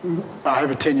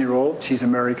have a 10-year-old. She's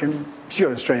American. She's got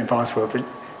an Australian passport, but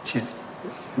she's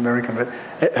American, but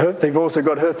they've also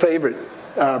got her favourite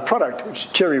product, which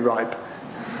is Cherry Ripe.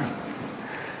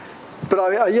 But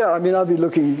I'd be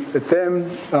looking at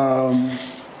them.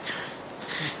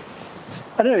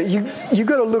 I don't know. You've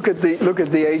got to look at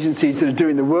the agencies that are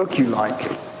doing the work you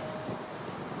like,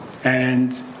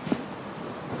 and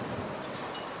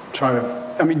try to.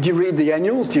 I mean, do you read the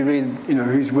annuals? Do you read,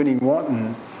 who's winning what,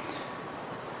 and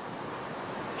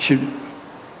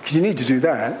because you need to do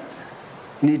that.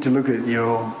 You need to look at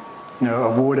your,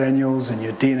 award annuals and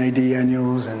your D&AD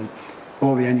annuals and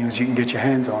all the annuals you can get your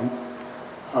hands on,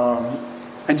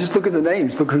 and just look at the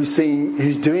names. Look who's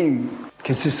doing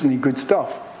consistently good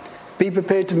stuff. Be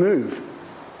prepared to move.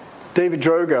 David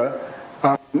Droga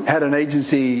had an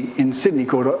agency in Sydney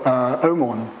called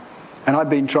Omon, and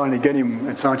I've been trying to get him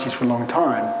at Saatchi's for a long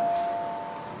time.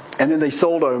 And then they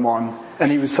sold Omon,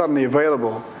 and he was suddenly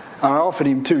available. And I offered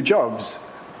him 2 jobs.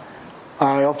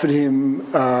 I offered him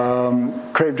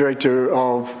creative director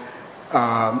of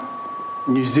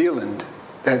New Zealand,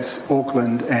 that's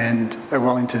Auckland and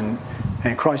Wellington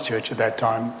and Christchurch at that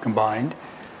time combined,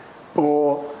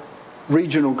 or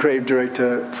regional creative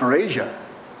director for Asia,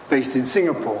 based in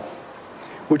Singapore,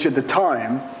 which at the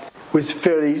time was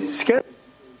fairly scary.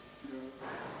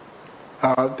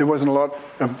 There wasn't a lot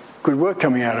of good work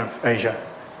coming out of Asia.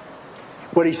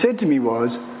 What he said to me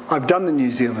was, I've done the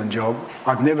New Zealand job,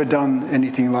 I've never done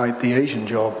anything like the Asian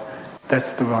job,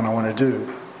 that's the one I want to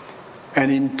do. And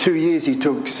in 2 years he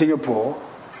took Singapore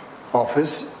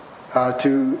office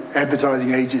to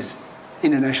Advertising Age's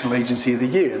International Agency of the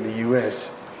Year in the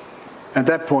US. At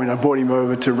that point I brought him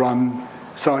over to run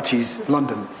Saatchi's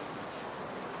London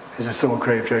as a sole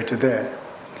creative director there.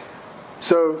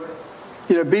 So,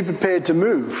 be prepared to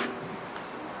move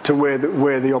to where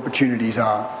the opportunities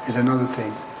are is another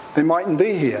thing. They mightn't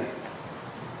be here.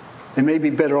 There may be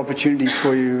better opportunities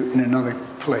for you in another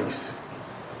place,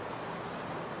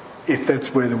 if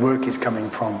that's where the work is coming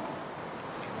from.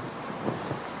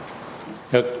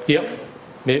 Yep.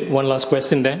 Maybe one last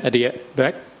question there at the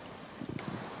back.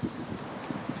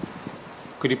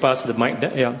 Could you pass the mic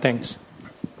there? Yeah, thanks.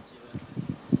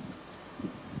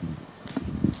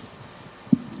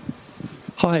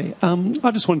 Hi,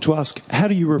 I just wanted to ask, how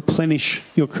do you replenish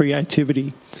your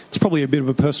creativity? It's probably a bit of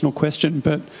a personal question,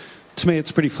 but to me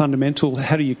it's pretty fundamental.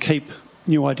 How do you keep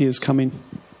new ideas coming?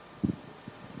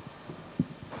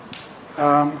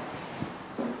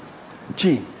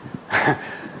 Gee.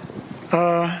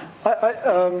 I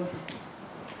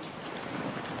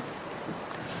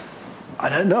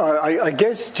don't know. I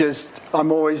guess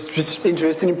I'm always just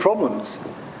interested in problems.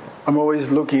 I'm always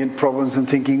looking at problems and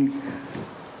thinking,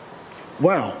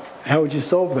 wow, how would you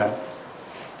solve that?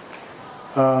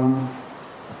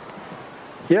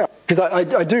 Yeah, because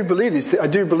I do believe this. I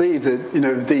do believe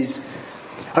that, these...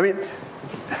 I mean,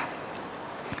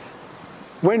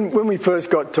 when we first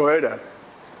got Toyota,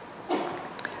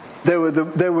 they were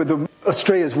the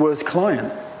Australia's worst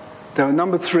client. They were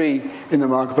number 3 in the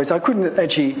marketplace. I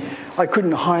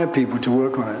couldn't hire people to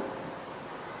work on it.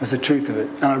 That's the truth of it.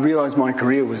 And I realised my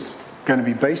career was going to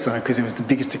be based on it because it was the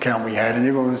biggest account we had, and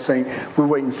everyone was saying, we'll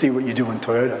wait and see what you do in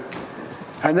Toyota.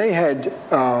 And they had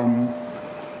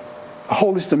a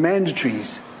whole list of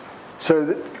mandatories. So,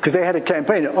 because they had a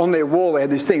campaign on their wall, they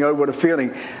had this thing, "Oh, what a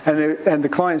feeling," and the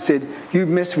client said, "You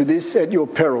mess with this at your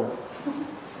peril."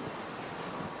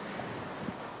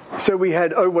 So we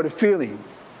had "Oh, what a feeling,"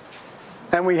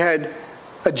 and we had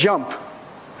a jump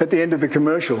at the end of the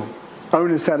commercial,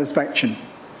 "Owner satisfaction,"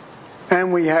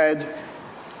 and we had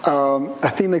a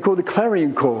thing they called the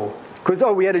clarion call, because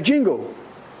we had a jingle.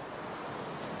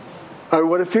 "Oh,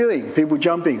 what a feeling," people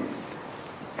jumping.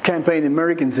 A campaign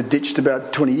Americans had ditched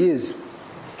about 20 years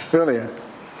earlier.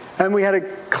 And we had a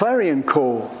clarion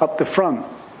call up the front,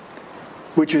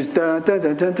 which was da da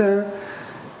da da da.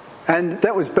 And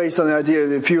that was based on the idea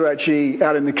that if you were actually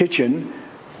out in the kitchen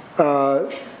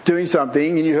doing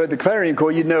something and you heard the clarion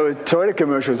call, you'd know a Toyota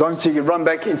commercial was on, so you could run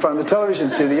back in front of the television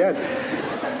and see the ad.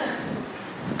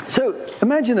 So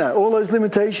imagine that, all those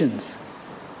limitations.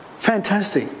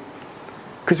 Fantastic.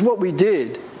 Because what we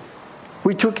did,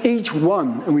 we took each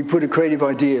one and we put a creative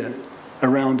idea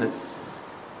around it.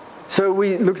 So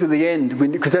we looked at the end,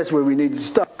 because that's where we needed to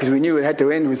start, because we knew it had to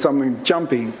end with something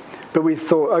jumping. But we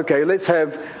thought, okay, let's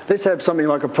have something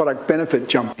like a product benefit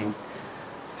jumping.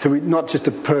 So not just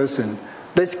a person.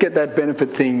 Let's get that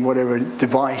benefit thing, whatever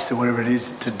device or whatever it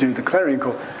is, to do the clarion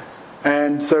call.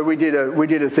 And so we did a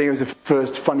thing. It was the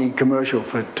first funny commercial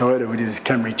for Toyota. We did this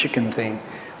Camry chicken thing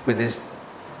with this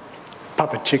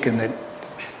puppet chicken that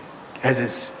has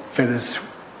its feathers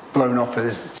blown off as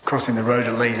it's crossing the road.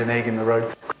 It lays an egg in the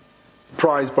road.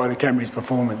 Prized by the Camry's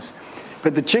performance.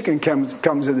 But the chicken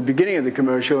comes at the beginning of the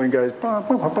commercial and goes, bah,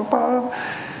 bah, bah, bah, bah.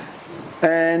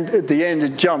 And at the end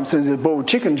it jumps, and the bald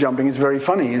chicken jumping is very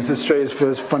funny. It's Australia's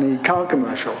first funny car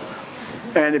commercial.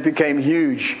 And it became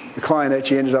huge. The client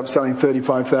actually ended up selling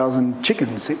 35,000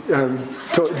 chickens,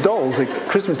 dolls at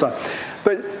Christmas time.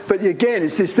 But again,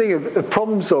 it's this thing of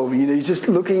problem solving. You're just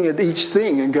looking at each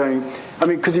thing and going,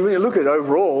 because when you look at it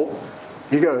overall,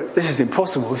 you go, this is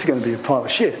impossible. This is going to be a pile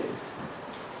of shit.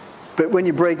 But when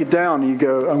you break it down, you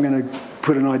go, I'm going to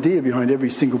put an idea behind every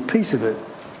single piece of it.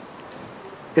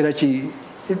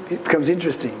 It becomes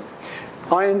interesting.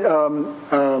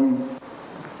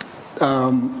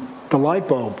 The light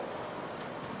bulb.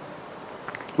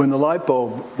 When the light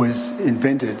bulb was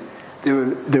invented,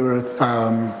 there were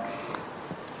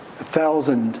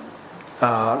 1,000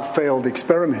 failed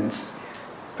experiments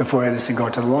before Edison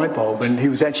got to the light bulb, and he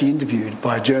was actually interviewed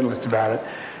by a journalist about it,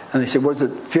 and they said, what does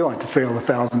it feel like to fail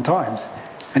 1,000 times?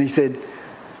 And he said,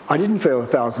 I didn't fail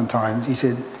 1,000 times. He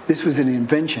said, this was an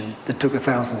invention that took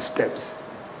 1,000 steps.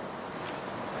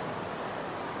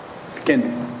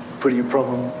 Again, putting a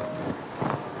problem,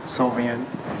 solving it.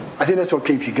 I think that's what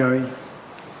keeps you going.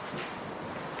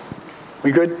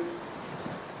 We good?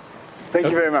 Thank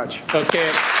you very much.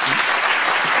 Okay.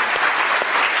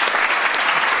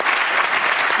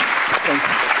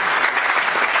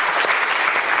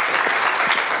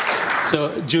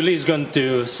 So Julie is going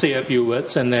to say a few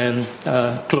words and then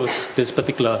close this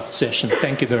particular session.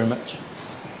 Thank you very much.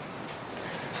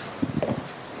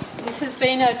 This has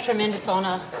been a tremendous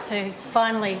honour to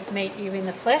finally meet you in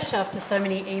the flesh after so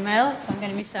many emails. I'm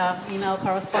going to miss our email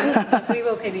correspondence, but we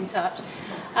will keep in touch.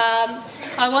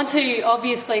 I want to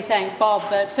obviously thank Bob,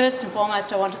 but first and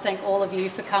foremost I want to thank all of you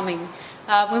for coming.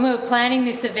 When we were planning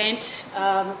this event,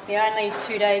 the only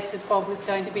 2 days that Bob was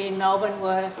going to be in Melbourne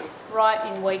were right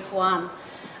in week one.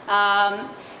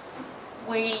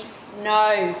 We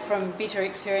know from bitter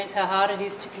experience how hard it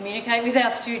is to communicate with our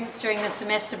students during the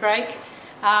semester break,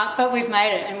 but we've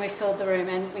made it and we've filled the room,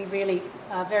 and we really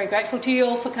are very grateful to you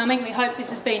all for coming. We hope this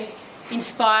has been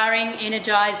inspiring,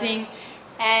 energising,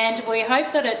 and we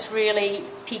hope that it's really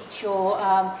piqued your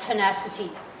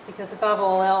tenacity, because above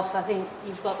all else I think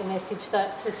you've got the message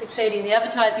that to succeed in the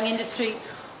advertising industry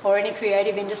or any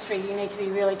creative industry you need to be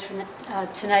really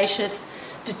tenacious,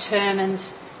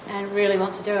 determined and really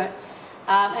want to do it.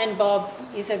 And Bob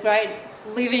is a great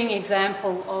living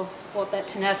example of what that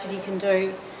tenacity can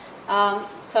do.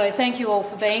 So thank you all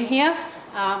for being here.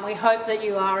 We hope that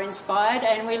you are inspired,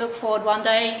 and we look forward one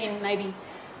day in maybe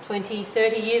 20,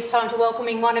 30 years' time to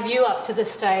welcoming one of you up to the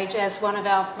stage as one of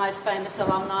our most famous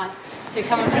alumni to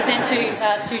come and present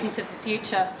to students of the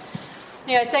future.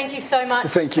 Anyway, thank you so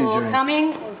much for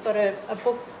coming. We've got a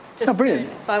book just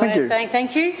by way of saying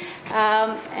thank you.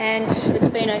 And it's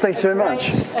been a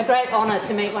great honour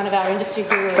to meet one of our industry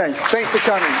gurus. Thanks for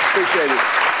coming. Appreciate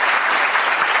it.